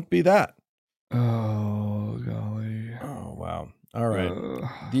be that. Oh, golly. Oh, wow. All right.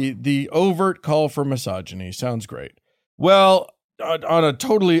 The overt call for misogyny sounds great. Well, on a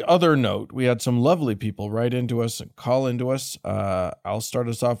totally other note, we had some lovely people write into us and call into us. I'll start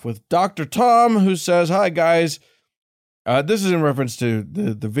us off with Dr. Tom, who says, "Hi, guys." This is in reference to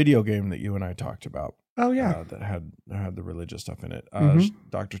the video game that you and I talked about. Oh, yeah. That had the religious stuff in it.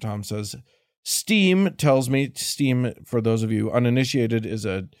 Dr. Tom says, Steam, for those of you uninitiated, is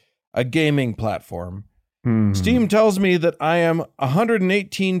a gaming platform. Steam tells me that I am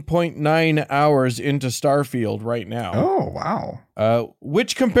 118.9 hours into Starfield right now. Oh, wow.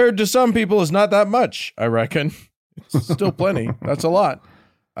 Which compared to some people is not that much, I reckon. It's still plenty. That's a lot.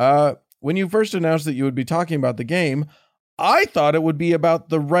 When you first announced that you would be talking about the game, I thought it would be about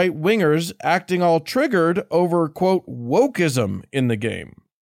the right-wingers acting all triggered over, quote, wokeism in the game.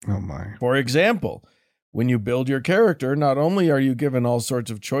 Oh, my. For example, when you build your character, not only are you given all sorts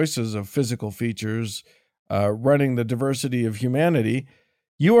of choices of physical features, running the diversity of humanity,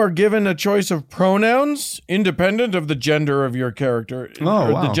 you are given a choice of pronouns independent of the gender of your character,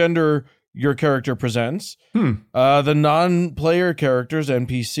 the gender your character presents. The non-player characters,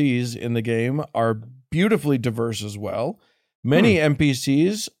 NPCs in the game, are beautifully diverse as well. Many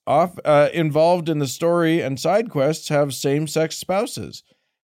NPCs involved in the story and side quests have same-sex spouses.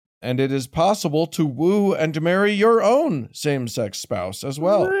 And it is possible to woo and to marry your own same-sex spouse as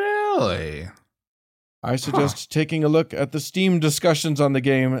well. Really? I suggest taking a look at the Steam discussions on the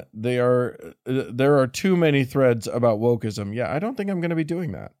game. There are too many threads about wokeism. Yeah, I don't think I'm going to be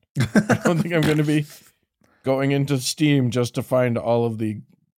doing that. I don't think I'm going to be going into Steam just to find all of the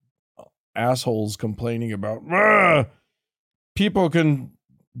assholes complaining about, people can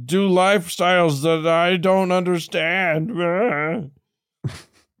do lifestyles that I don't understand.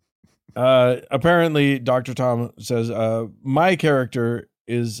 Apparently, Dr. Tom says, my character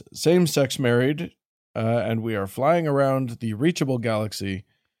is same-sex married, and we are flying around the reachable galaxy,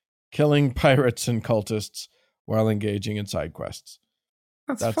 killing pirates and cultists while engaging in side quests.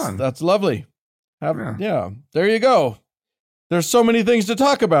 That's fun. That's lovely. Yeah, there you go. There's so many things to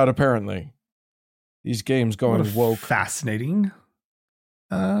talk about, apparently. These games going woke. Fascinating.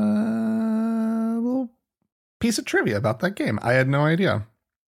 Little piece of trivia about that game. I had no idea.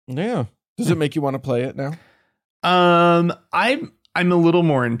 Yeah. Does it make you want to play it now? I'm a little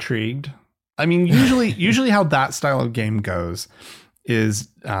more intrigued. I mean, usually how that style of game goes is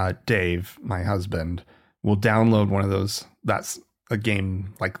Dave, my husband, will download one of those. That's a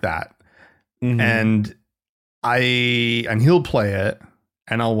game like that, and he'll play it,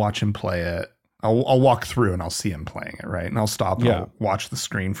 and I'll watch him play it. I'll walk through and I'll see him playing it, right? And I'll stop and I'll watch the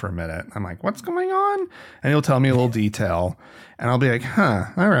screen for a minute. I'm like, what's going on? And he'll tell me a little detail, and I'll be like, huh,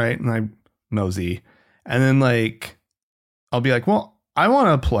 all right. And I mosey, and then like I'll be like, well, I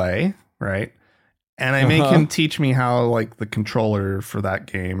want to play. Right. And I make him teach me how, like, the controller for that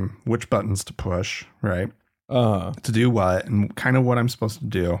game, which buttons to push, right? To do what and kind of what I'm supposed to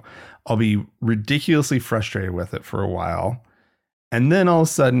do. I'll be ridiculously frustrated with it for a while. And then all of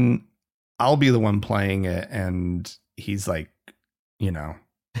a sudden I'll be the one playing it. And he's like,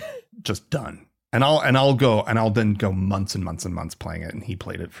 just done. And I'll then go months and months and months playing it. And he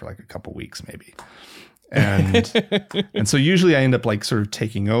played it for like a couple weeks, maybe. And so usually I end up like sort of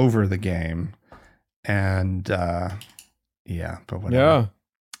taking over the game, and but whatever.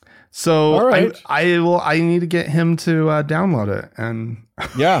 So all right. I need to get him to download it and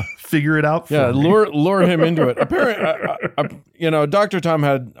figure it out. For me. Lure him into it. Apparently, Dr. Tom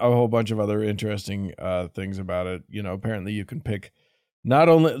had a whole bunch of other interesting things about it. Apparently you can pick. Not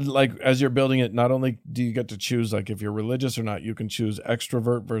only, like, as you're building it, not only do you get to choose, like, if you're religious or not, you can choose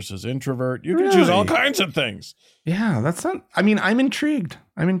extrovert versus introvert. You can choose all kinds of things. Yeah, that's not, I mean, I'm intrigued.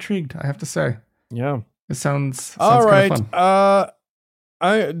 I have to say. Yeah. It sounds all right. Fun.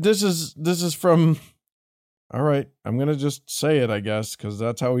 This is from, all right, I'm going to just say it, I guess, because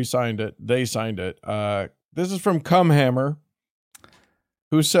that's how he signed it. They signed it. This is from Cumhammer,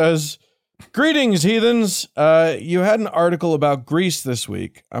 who says, "Greetings, heathens. You had an article about Greece this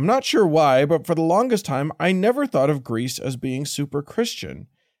week. I'm not sure why, but for the longest time, I never thought of Greece as being super Christian.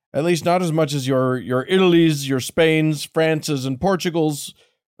 At least not as much as your Italies, your Spains, Frances, and Portugals,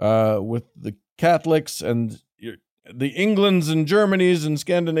 with the Catholics, and the Englands and Germanys and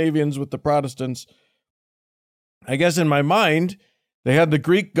Scandinavians with the Protestants. I guess in my mind, they had the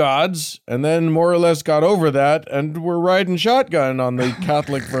Greek gods, and then more or less got over that, and were riding shotgun on the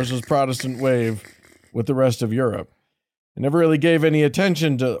Catholic versus Protestant wave with the rest of Europe. I never really gave any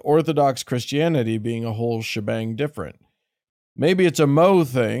attention to Orthodox Christianity being a whole shebang different. Maybe it's a Mo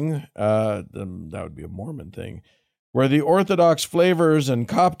thing, that would be a Mormon thing, where the Orthodox flavors and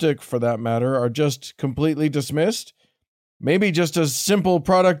Coptic, for that matter, are just completely dismissed. Maybe just a simple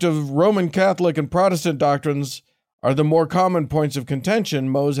product of Roman Catholic and Protestant doctrines are the more common points of contention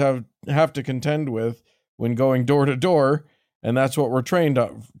Mo's have to contend with when going door to door, and that's what we're trained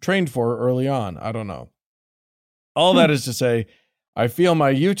for early on. I don't know. All that is to say, I feel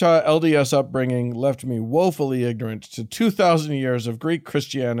my Utah LDS upbringing left me woefully ignorant to 2,000 years of Greek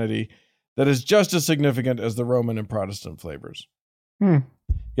Christianity that is just as significant as the Roman and Protestant flavors."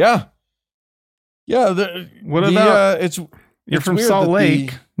 Yeah. Yeah. What about you're it's from Salt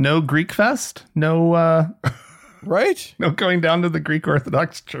Lake? No Greek Fest? No, right? No going down to the Greek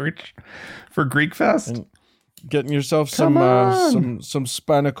Orthodox Church for Greek Fest? And getting yourself some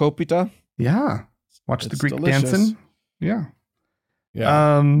spanakopita? Yeah. Watch the Greek delicious. dancing? Yeah.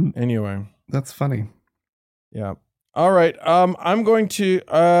 Yeah. Anyway. That's funny. Yeah. All right. I'm going to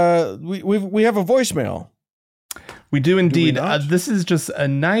we have a voicemail. We do indeed. This is just a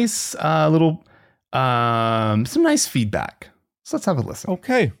nice little some nice feedback. So let's have a listen.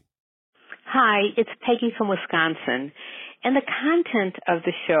 Okay. Hi, it's Peggy from Wisconsin, and the content of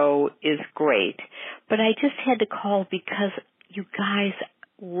the show is great, but I just had to call because you guys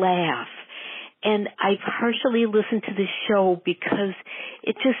laugh. And I partially listen to the show because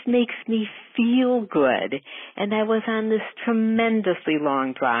it just makes me feel good. And I was on this tremendously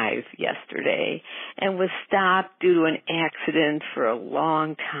long drive yesterday and was stopped due to an accident for a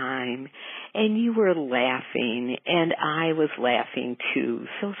long time. And you were laughing, and I was laughing too.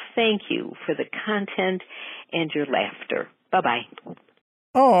 So thank you for the content and your laughter. Bye-bye.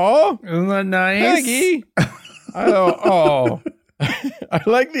 Oh, isn't that nice? Peggy. I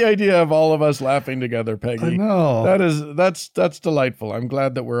like the idea of all of us laughing together, Peggy. I know. That's delightful. I'm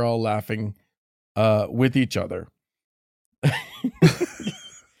glad that we're all laughing with each other.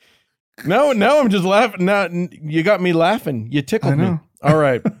 Now I'm just laughing. Now you got me laughing. You tickled me. All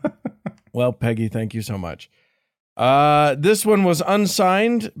right. Well, Peggy, thank you so much. This one was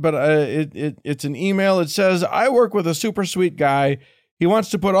unsigned, but it's an email. It says, "I work with a super sweet guy. He wants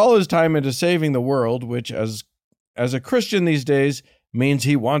to put all his time into saving the world, which as a Christian these days means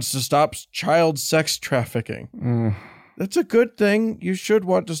he wants to stop child sex trafficking." That's a good thing. You should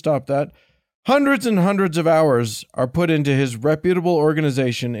want to stop that. Hundreds and hundreds of hours are put into his reputable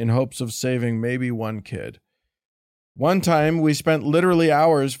organization in hopes of saving maybe one kid. One time, we spent literally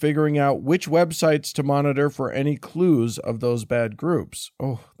hours figuring out which websites to monitor for any clues of those bad groups.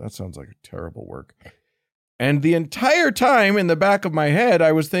 Oh, that sounds like terrible work. And the entire time in the back of my head,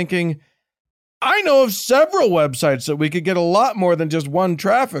 I was thinking, I know of several websites that we could get a lot more than just one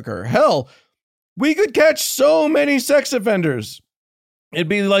trafficker. Hell, we could catch so many sex offenders. It'd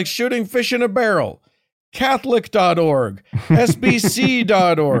be like shooting fish in a barrel. Catholic.org,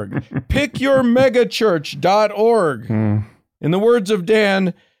 SBC.org, pickyourmegachurch.org. In the words of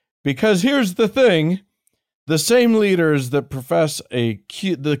Dan, because here's the thing, the same leaders that profess the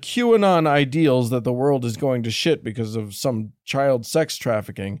QAnon ideals that the world is going to shit because of some child sex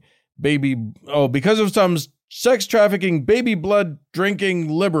trafficking, because of some sex trafficking, baby blood drinking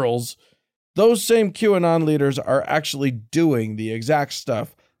liberals, those same QAnon leaders are actually doing the exact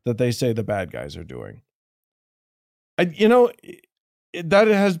stuff that they say the bad guys are doing. That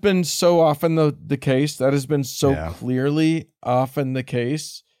has been so often the case. That has been so clearly often the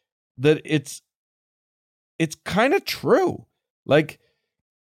case that it's kind of true. Like,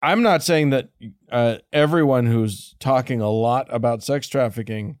 I'm not saying that everyone who's talking a lot about sex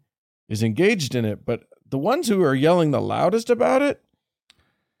trafficking is engaged in it, but the ones who are yelling the loudest about it,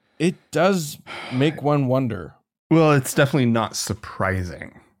 it does make one wonder. Well, it's definitely not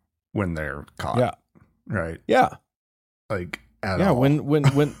surprising when they're caught. Yeah. Right. Yeah. Like at all.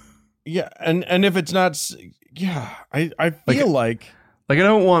 When yeah, and if it's not, I feel like I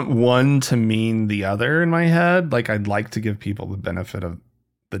don't want one to mean the other in my head. Like I'd like to give people the benefit of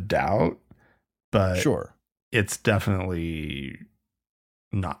the doubt, but sure, it's definitely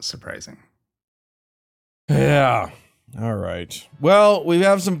not surprising. Yeah. All right. Well, we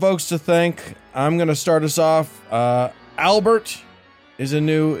have some folks to thank. I'm going to start us off. Albert is a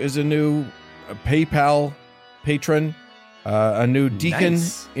new PayPal patron, a new deacon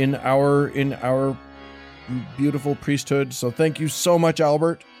in our beautiful priesthood. So thank you so much,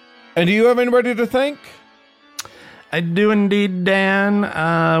 Albert. And do you have anybody to thank? I do indeed,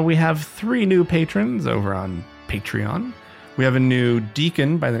 Dan. We have 3 new patrons over on Patreon. We have a new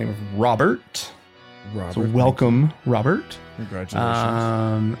deacon by the name of Robert. So welcome, Robert.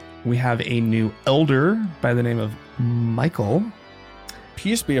 Congratulations. We have a new elder by the name of Michael.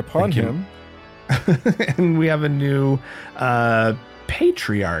 Peace be upon him. And we have a new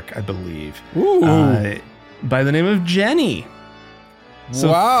patriarch, I believe, by the name of Jenny.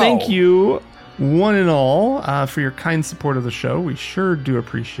 So thank you, one and all, for your kind support of the show. We sure do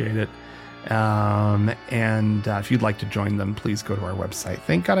appreciate it. And if you'd like to join them, please go to our website,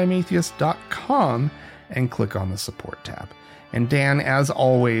 thankgodimatheist.com, and click on the support tab. And Dan, as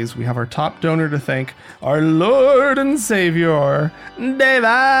always, we have our top donor to thank, our Lord and Savior,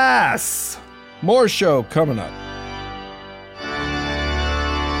 Davis. More show coming up.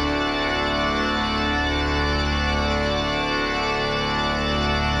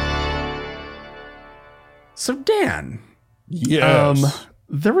 So Dan, yes.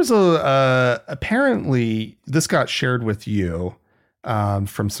 There was apparently this got shared with you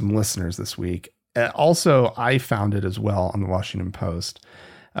from some listeners this week. Also, I found it as well on the Washington Post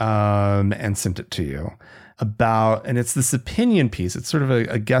and sent it to you and it's this opinion piece. It's sort of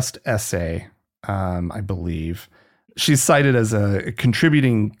a guest essay, I believe. She's cited as a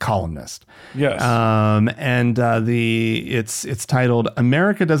contributing columnist. Yes. It's titled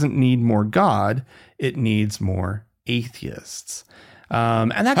 "America Doesn't Need More God, It Needs More Atheists."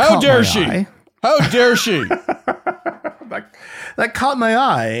 And that How caught dare my she? eye. How dare she? that caught my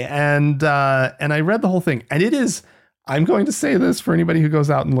eye, and I read the whole thing, and it is. I'm going to say this for anybody who goes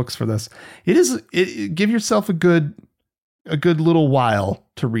out and looks for this. Give yourself a good little while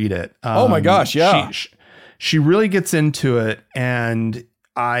to read it. Oh my gosh, yeah. She really gets into it, and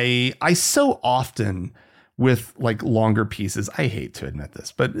I so often with like longer pieces. I hate to admit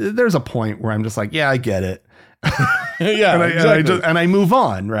this, but there's a point where I'm just like, yeah, I get it. Yeah, exactly. And I move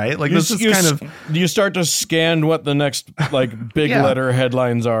on, right? Like this is kind of you start to scan what the next like big letter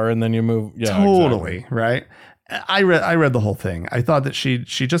headlines are, and then you move. Yeah, totally, exactly. Right. I read the whole thing. I thought that she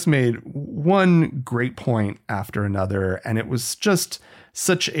just made one great point after another, and it was just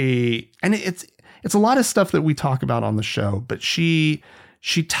such it's a lot of stuff that we talk about on the show, but she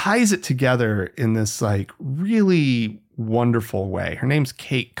ties it together in this like really wonderful way. Her name's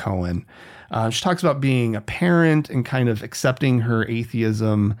Kate Cohen. She talks about being a parent and kind of accepting her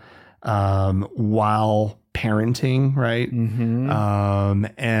atheism while parenting, right? Mm-hmm.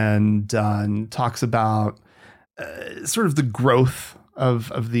 And talks about sort of the growth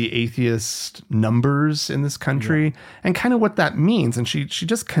of the atheist numbers in this country and kind of what that means. And she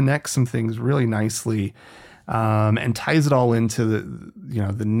just connects some things really nicely and ties it all into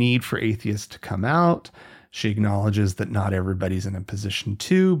the need for atheists to come out. She acknowledges that not everybody's in a position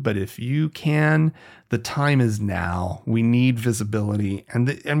to, but if you can, the time is now. We need visibility,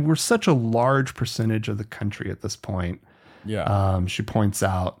 and we're such a large percentage of the country at this point. Yeah. She points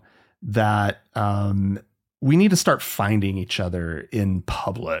out that we need to start finding each other in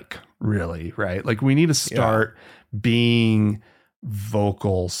public, really, right? Like we need to start being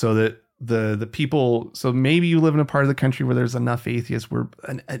vocal so that the people, so maybe you live in a part of the country where there's enough atheists where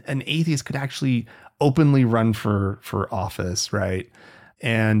an atheist could actually openly run for office, right?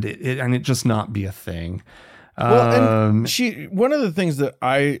 And it just not be a thing. Well, and one of the things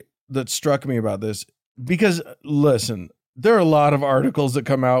that struck me about this, because listen, there are a lot of articles that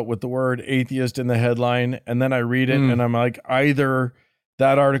come out with the word atheist in the headline, and then I read it and I'm like, either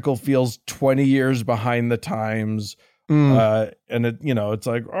that article feels 20 years behind the times, and it, it's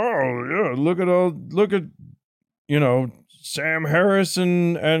like, oh yeah, look at Sam Harris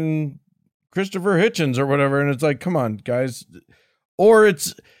and Christopher Hitchens or whatever, and it's like, come on, guys. Or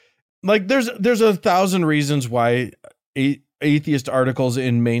it's like there's 1,000 reasons why atheist articles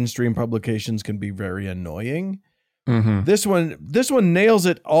in mainstream publications can be very annoying. Mm-hmm. This one nails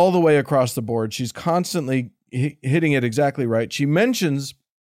it all the way across the board. She's constantly hitting it exactly right. She mentions,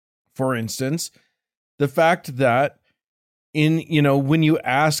 for instance, the fact that when you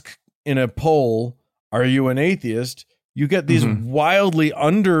ask in a poll, are you an atheist? You get these wildly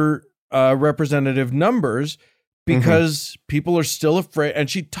under representative numbers because people are still afraid. And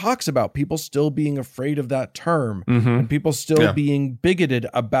she talks about people still being afraid of that term and people still being bigoted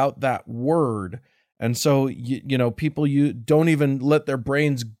about that word. And so, people don't even let their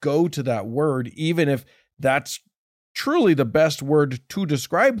brains go to that word, even if that's truly the best word to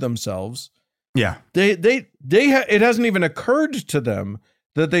describe themselves. Yeah. It hasn't even occurred to them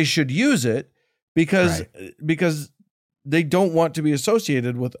that they should use it because they don't want to be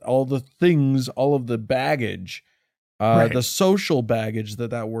associated with all the things, all of the baggage, the social baggage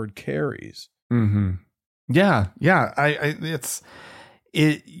that word carries. Mm-hmm. Yeah. Yeah.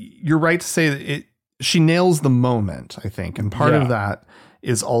 You're right to say that she nails the moment, I think. And part of that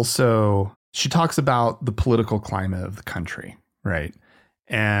is also, she talks about the political climate of the country, right?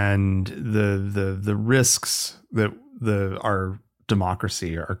 And the risks that our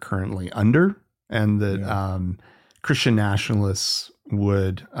democracy are currently under, and that Christian nationalists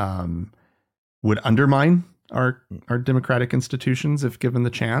would undermine our democratic institutions if given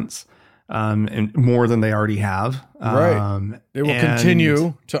the chance, and more than they already have. Right. They will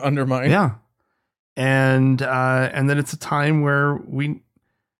continue to undermine. Yeah. And then it's a time where we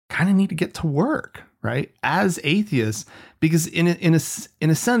kind of need to get to work, right? As atheists, because in a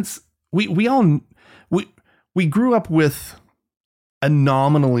sense, we all grew up with a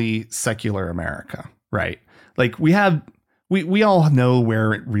nominally secular America, right? Like we all know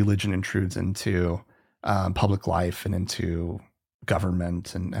where religion intrudes into public life and into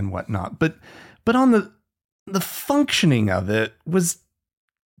government and whatnot, but on the functioning of it was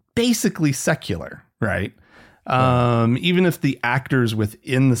basically secular, right? Even if the actors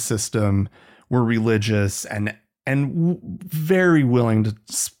within the system were religious and very willing to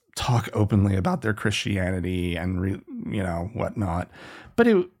talk openly about their Christianity and whatnot, but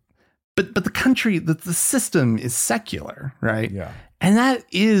the country, the system is secular, right? Yeah, and that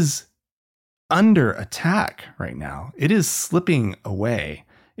is under attack right now. It is slipping away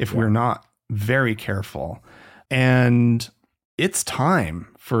if we're not very careful, and it's time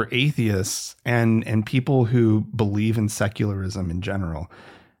for atheists and people who believe in secularism in general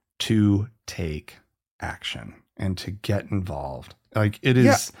to take action and to get involved. Like it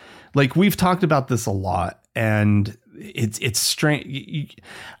is, like we've talked about this a lot, and it's strange.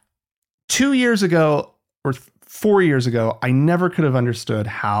 2 years ago or 4 years ago, I never could have understood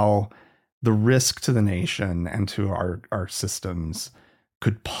how the risk to the nation and to our systems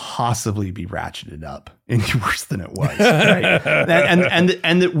could possibly be ratcheted up any worse than it was, right?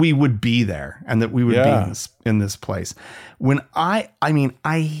 and that we would be there, and that we would be in this place. When I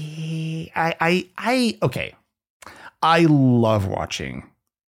love watching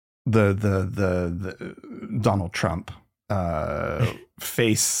the Donald Trump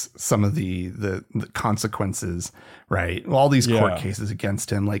face some of the consequences, right? All these court cases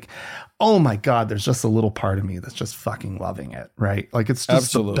against him. Like, oh my God, there's just a little part of me that's just fucking loving it, right? Like it's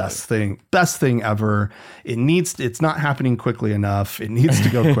just the best thing ever. It's not happening quickly enough. It needs to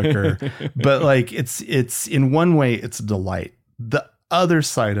go quicker. But like it's in one way, it's a delight. The other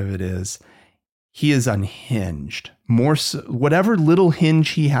side of it is he is unhinged. More so, whatever little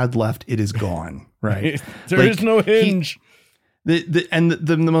hinge he had left, it is gone, right? There is no hinge.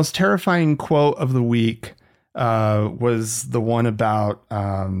 The most terrifying quote of the week was the one about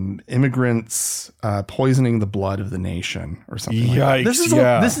immigrants poisoning the blood of the nation or something. Yikes, like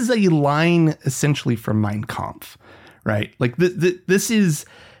that. This is a line essentially from Mein Kampf, right? Like this is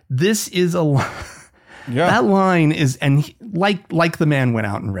a line. Yeah. That line is, and like the man went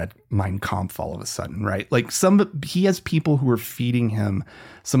out and read Mein Kampf all of a sudden, right? Like he has people who are feeding him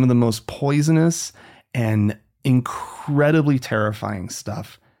some of the most poisonous and incredibly terrifying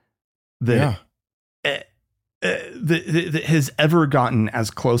stuff that has ever gotten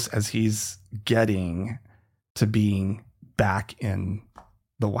as close as he's getting to being back in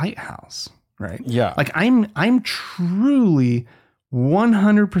the White House, right? Yeah. Like I'm truly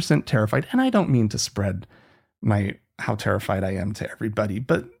 100% terrified, and I don't mean to spread how terrified I am to everybody,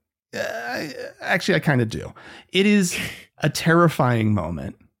 but actually I kind of do. It is a terrifying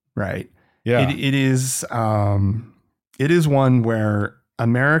moment, right? Yeah. It is one where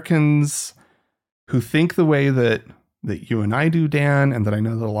Americans who think the way that you and I do, Dan, and that I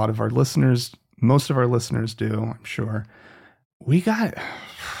know that a lot of our listeners, most of our listeners do, I'm sure, we got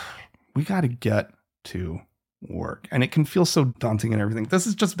to get to work. And it can feel so daunting and everything. This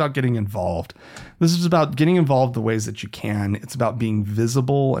is just about getting involved. This is about getting involved the ways that you can. It's about being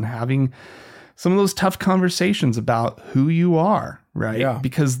visible and having some of those tough conversations about who you are, right? Yeah.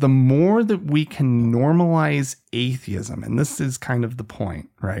 Because the more that we can normalize atheism, and this is kind of the point,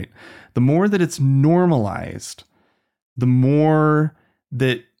 right? The more that it's normalized, the more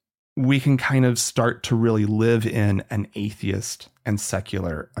that we can kind of start to really live in an atheist and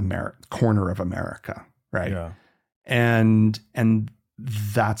secular corner of America, right? Yeah. And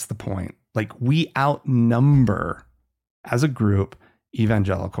that's the point. Like, we outnumber, as a group,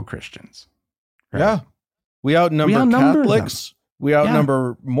 evangelical Christians. Right? Yeah. We outnumber Catholics. Them. We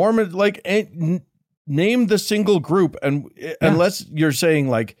outnumber Mormons. Like, name the single group. And unless you're saying,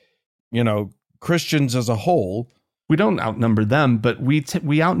 like, you know, Christians as a whole. We don't outnumber them, but we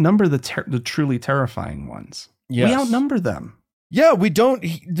outnumber the truly terrifying ones. Yes. We outnumber them. Yeah, we don't.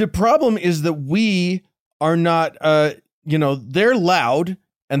 The problem is that we are not, you know, they're loud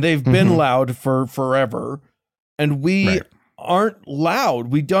and they've been loud for forever. And we aren't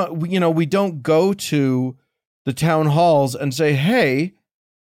loud. We don't go to the town halls and say, hey,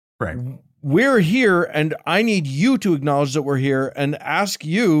 we're here and I need you to acknowledge that we're here and ask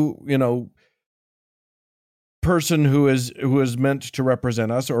you, you know, person who is meant to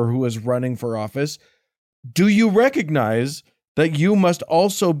represent us or who is running for office, do you recognize that you must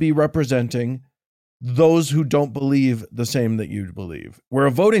also be representing those who don't believe the same that you believe? We're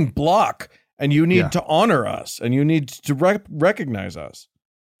a voting block, and you need to honor us, and you need to recognize us.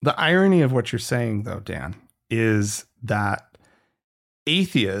 The irony of what you're saying, though, Dan, is that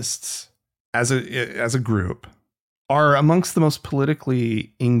atheists as a group are amongst the most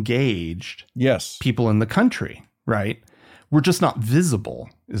politically engaged people in the country, right? We're just not visible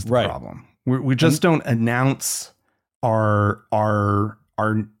is the problem. We just don't announce our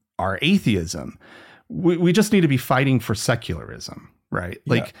atheism. We just need to be fighting for secularism, right?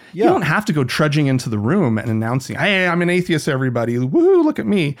 Like, you don't have to go trudging into the room and announcing, hey, I'm an atheist, everybody. Woo, look at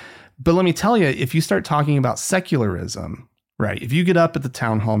me. But let me tell you, if you start talking about secularism, right? If you get up at the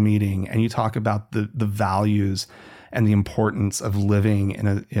town hall meeting and you talk about the values and the importance of living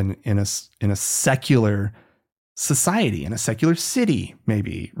in a secular society, in a secular city,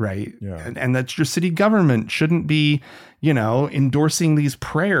 maybe, right? Yeah. And that your city government shouldn't be, you know, endorsing these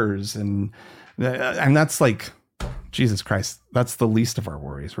prayers, and that's like, Jesus Christ, that's the least of our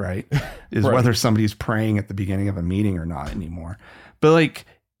worries, right? Is whether somebody's praying at the beginning of a meeting or not anymore. But like,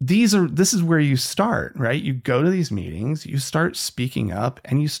 this is where you start, right? You go to these meetings, you start speaking up,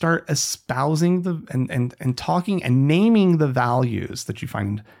 and you start espousing and talking and naming the values that you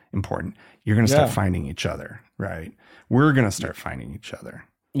find important. You're going to start finding each other, right? We're going to start finding each other.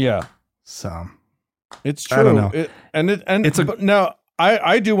 Yeah. So it's true. I don't know.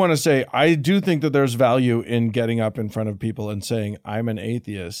 I do want to say, I do think that there's value in getting up in front of people and saying, I'm an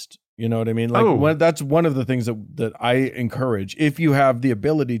atheist. You know what I mean? Like, that's one of the things that I encourage. If you have the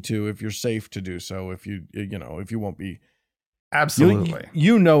ability to, if you're safe to do so, if you won't be absolutely,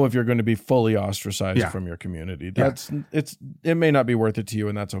 you know, if you're going to be fully ostracized from your community, it may not be worth it to you,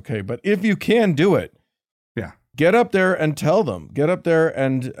 and that's okay. But if you can do it, get up there and tell them. Get up there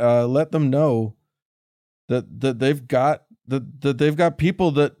and let them know that they've got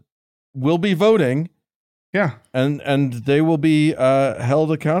people that will be voting. Yeah. And they will be held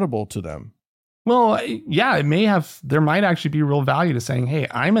accountable to them. Well, yeah, there might actually be real value to saying, hey,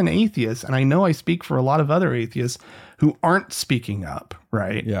 I'm an atheist, and I know I speak for a lot of other atheists who aren't speaking up,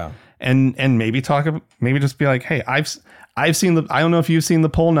 right? Yeah. And maybe just be like, hey, I've seen I don't know if you've seen the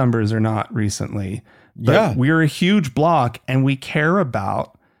poll numbers or not recently, but we're a huge block and we care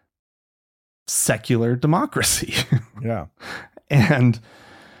about secular democracy. Yeah. And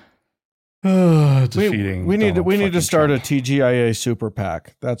defeating. We need to start Trump. A TGIA super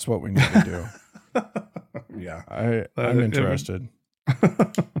PAC. That's what we need to do. Yeah, I'm interested.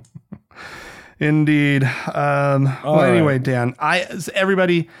 Indeed. Anyway, Dan,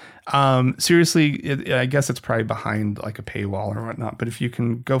 everybody, seriously, I guess it's probably behind like a paywall or whatnot. But if you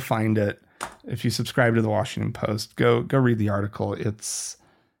can go find it, if you subscribe to the Washington Post, go read the article. It's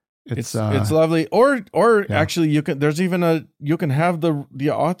lovely. Or actually you can have the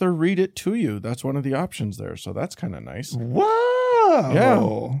author read it to you. That's one of the options there. So that's kind of nice. Whoa.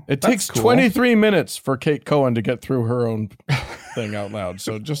 Yeah. It takes 23 minutes for Kate Cohen to get through her own thing out loud.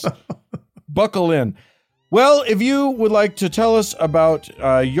 So just buckle in. Well, if you would like to tell us about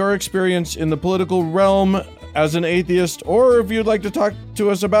your experience in the political realm as an atheist, or if you'd like to talk to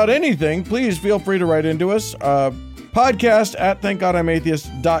us about anything, please feel free to write into us. Podcast at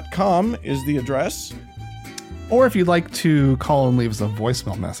thankgodimatheist.com is the address. Or if you'd like to call and leave us a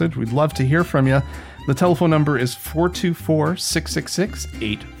voicemail message, we'd love to hear from you. The telephone number is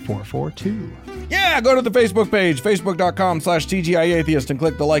 424-666-8442. Yeah, go to the Facebook page, facebook.com/TGIAtheist, and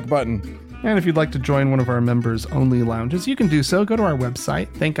click the like button. And if you'd like to join one of our members-only lounges, you can do so. Go to our website,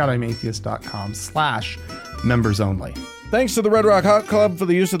 thankgodimatheist.com/members-only. Thanks to the Red Rock Hot Club for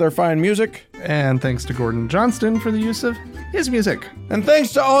the use of their fine music. And thanks to Gordon Johnston for the use of his music. And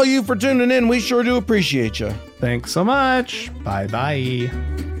thanks to all you for tuning in. We sure do appreciate you. Thanks so much.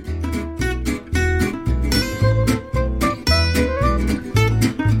 Bye-bye.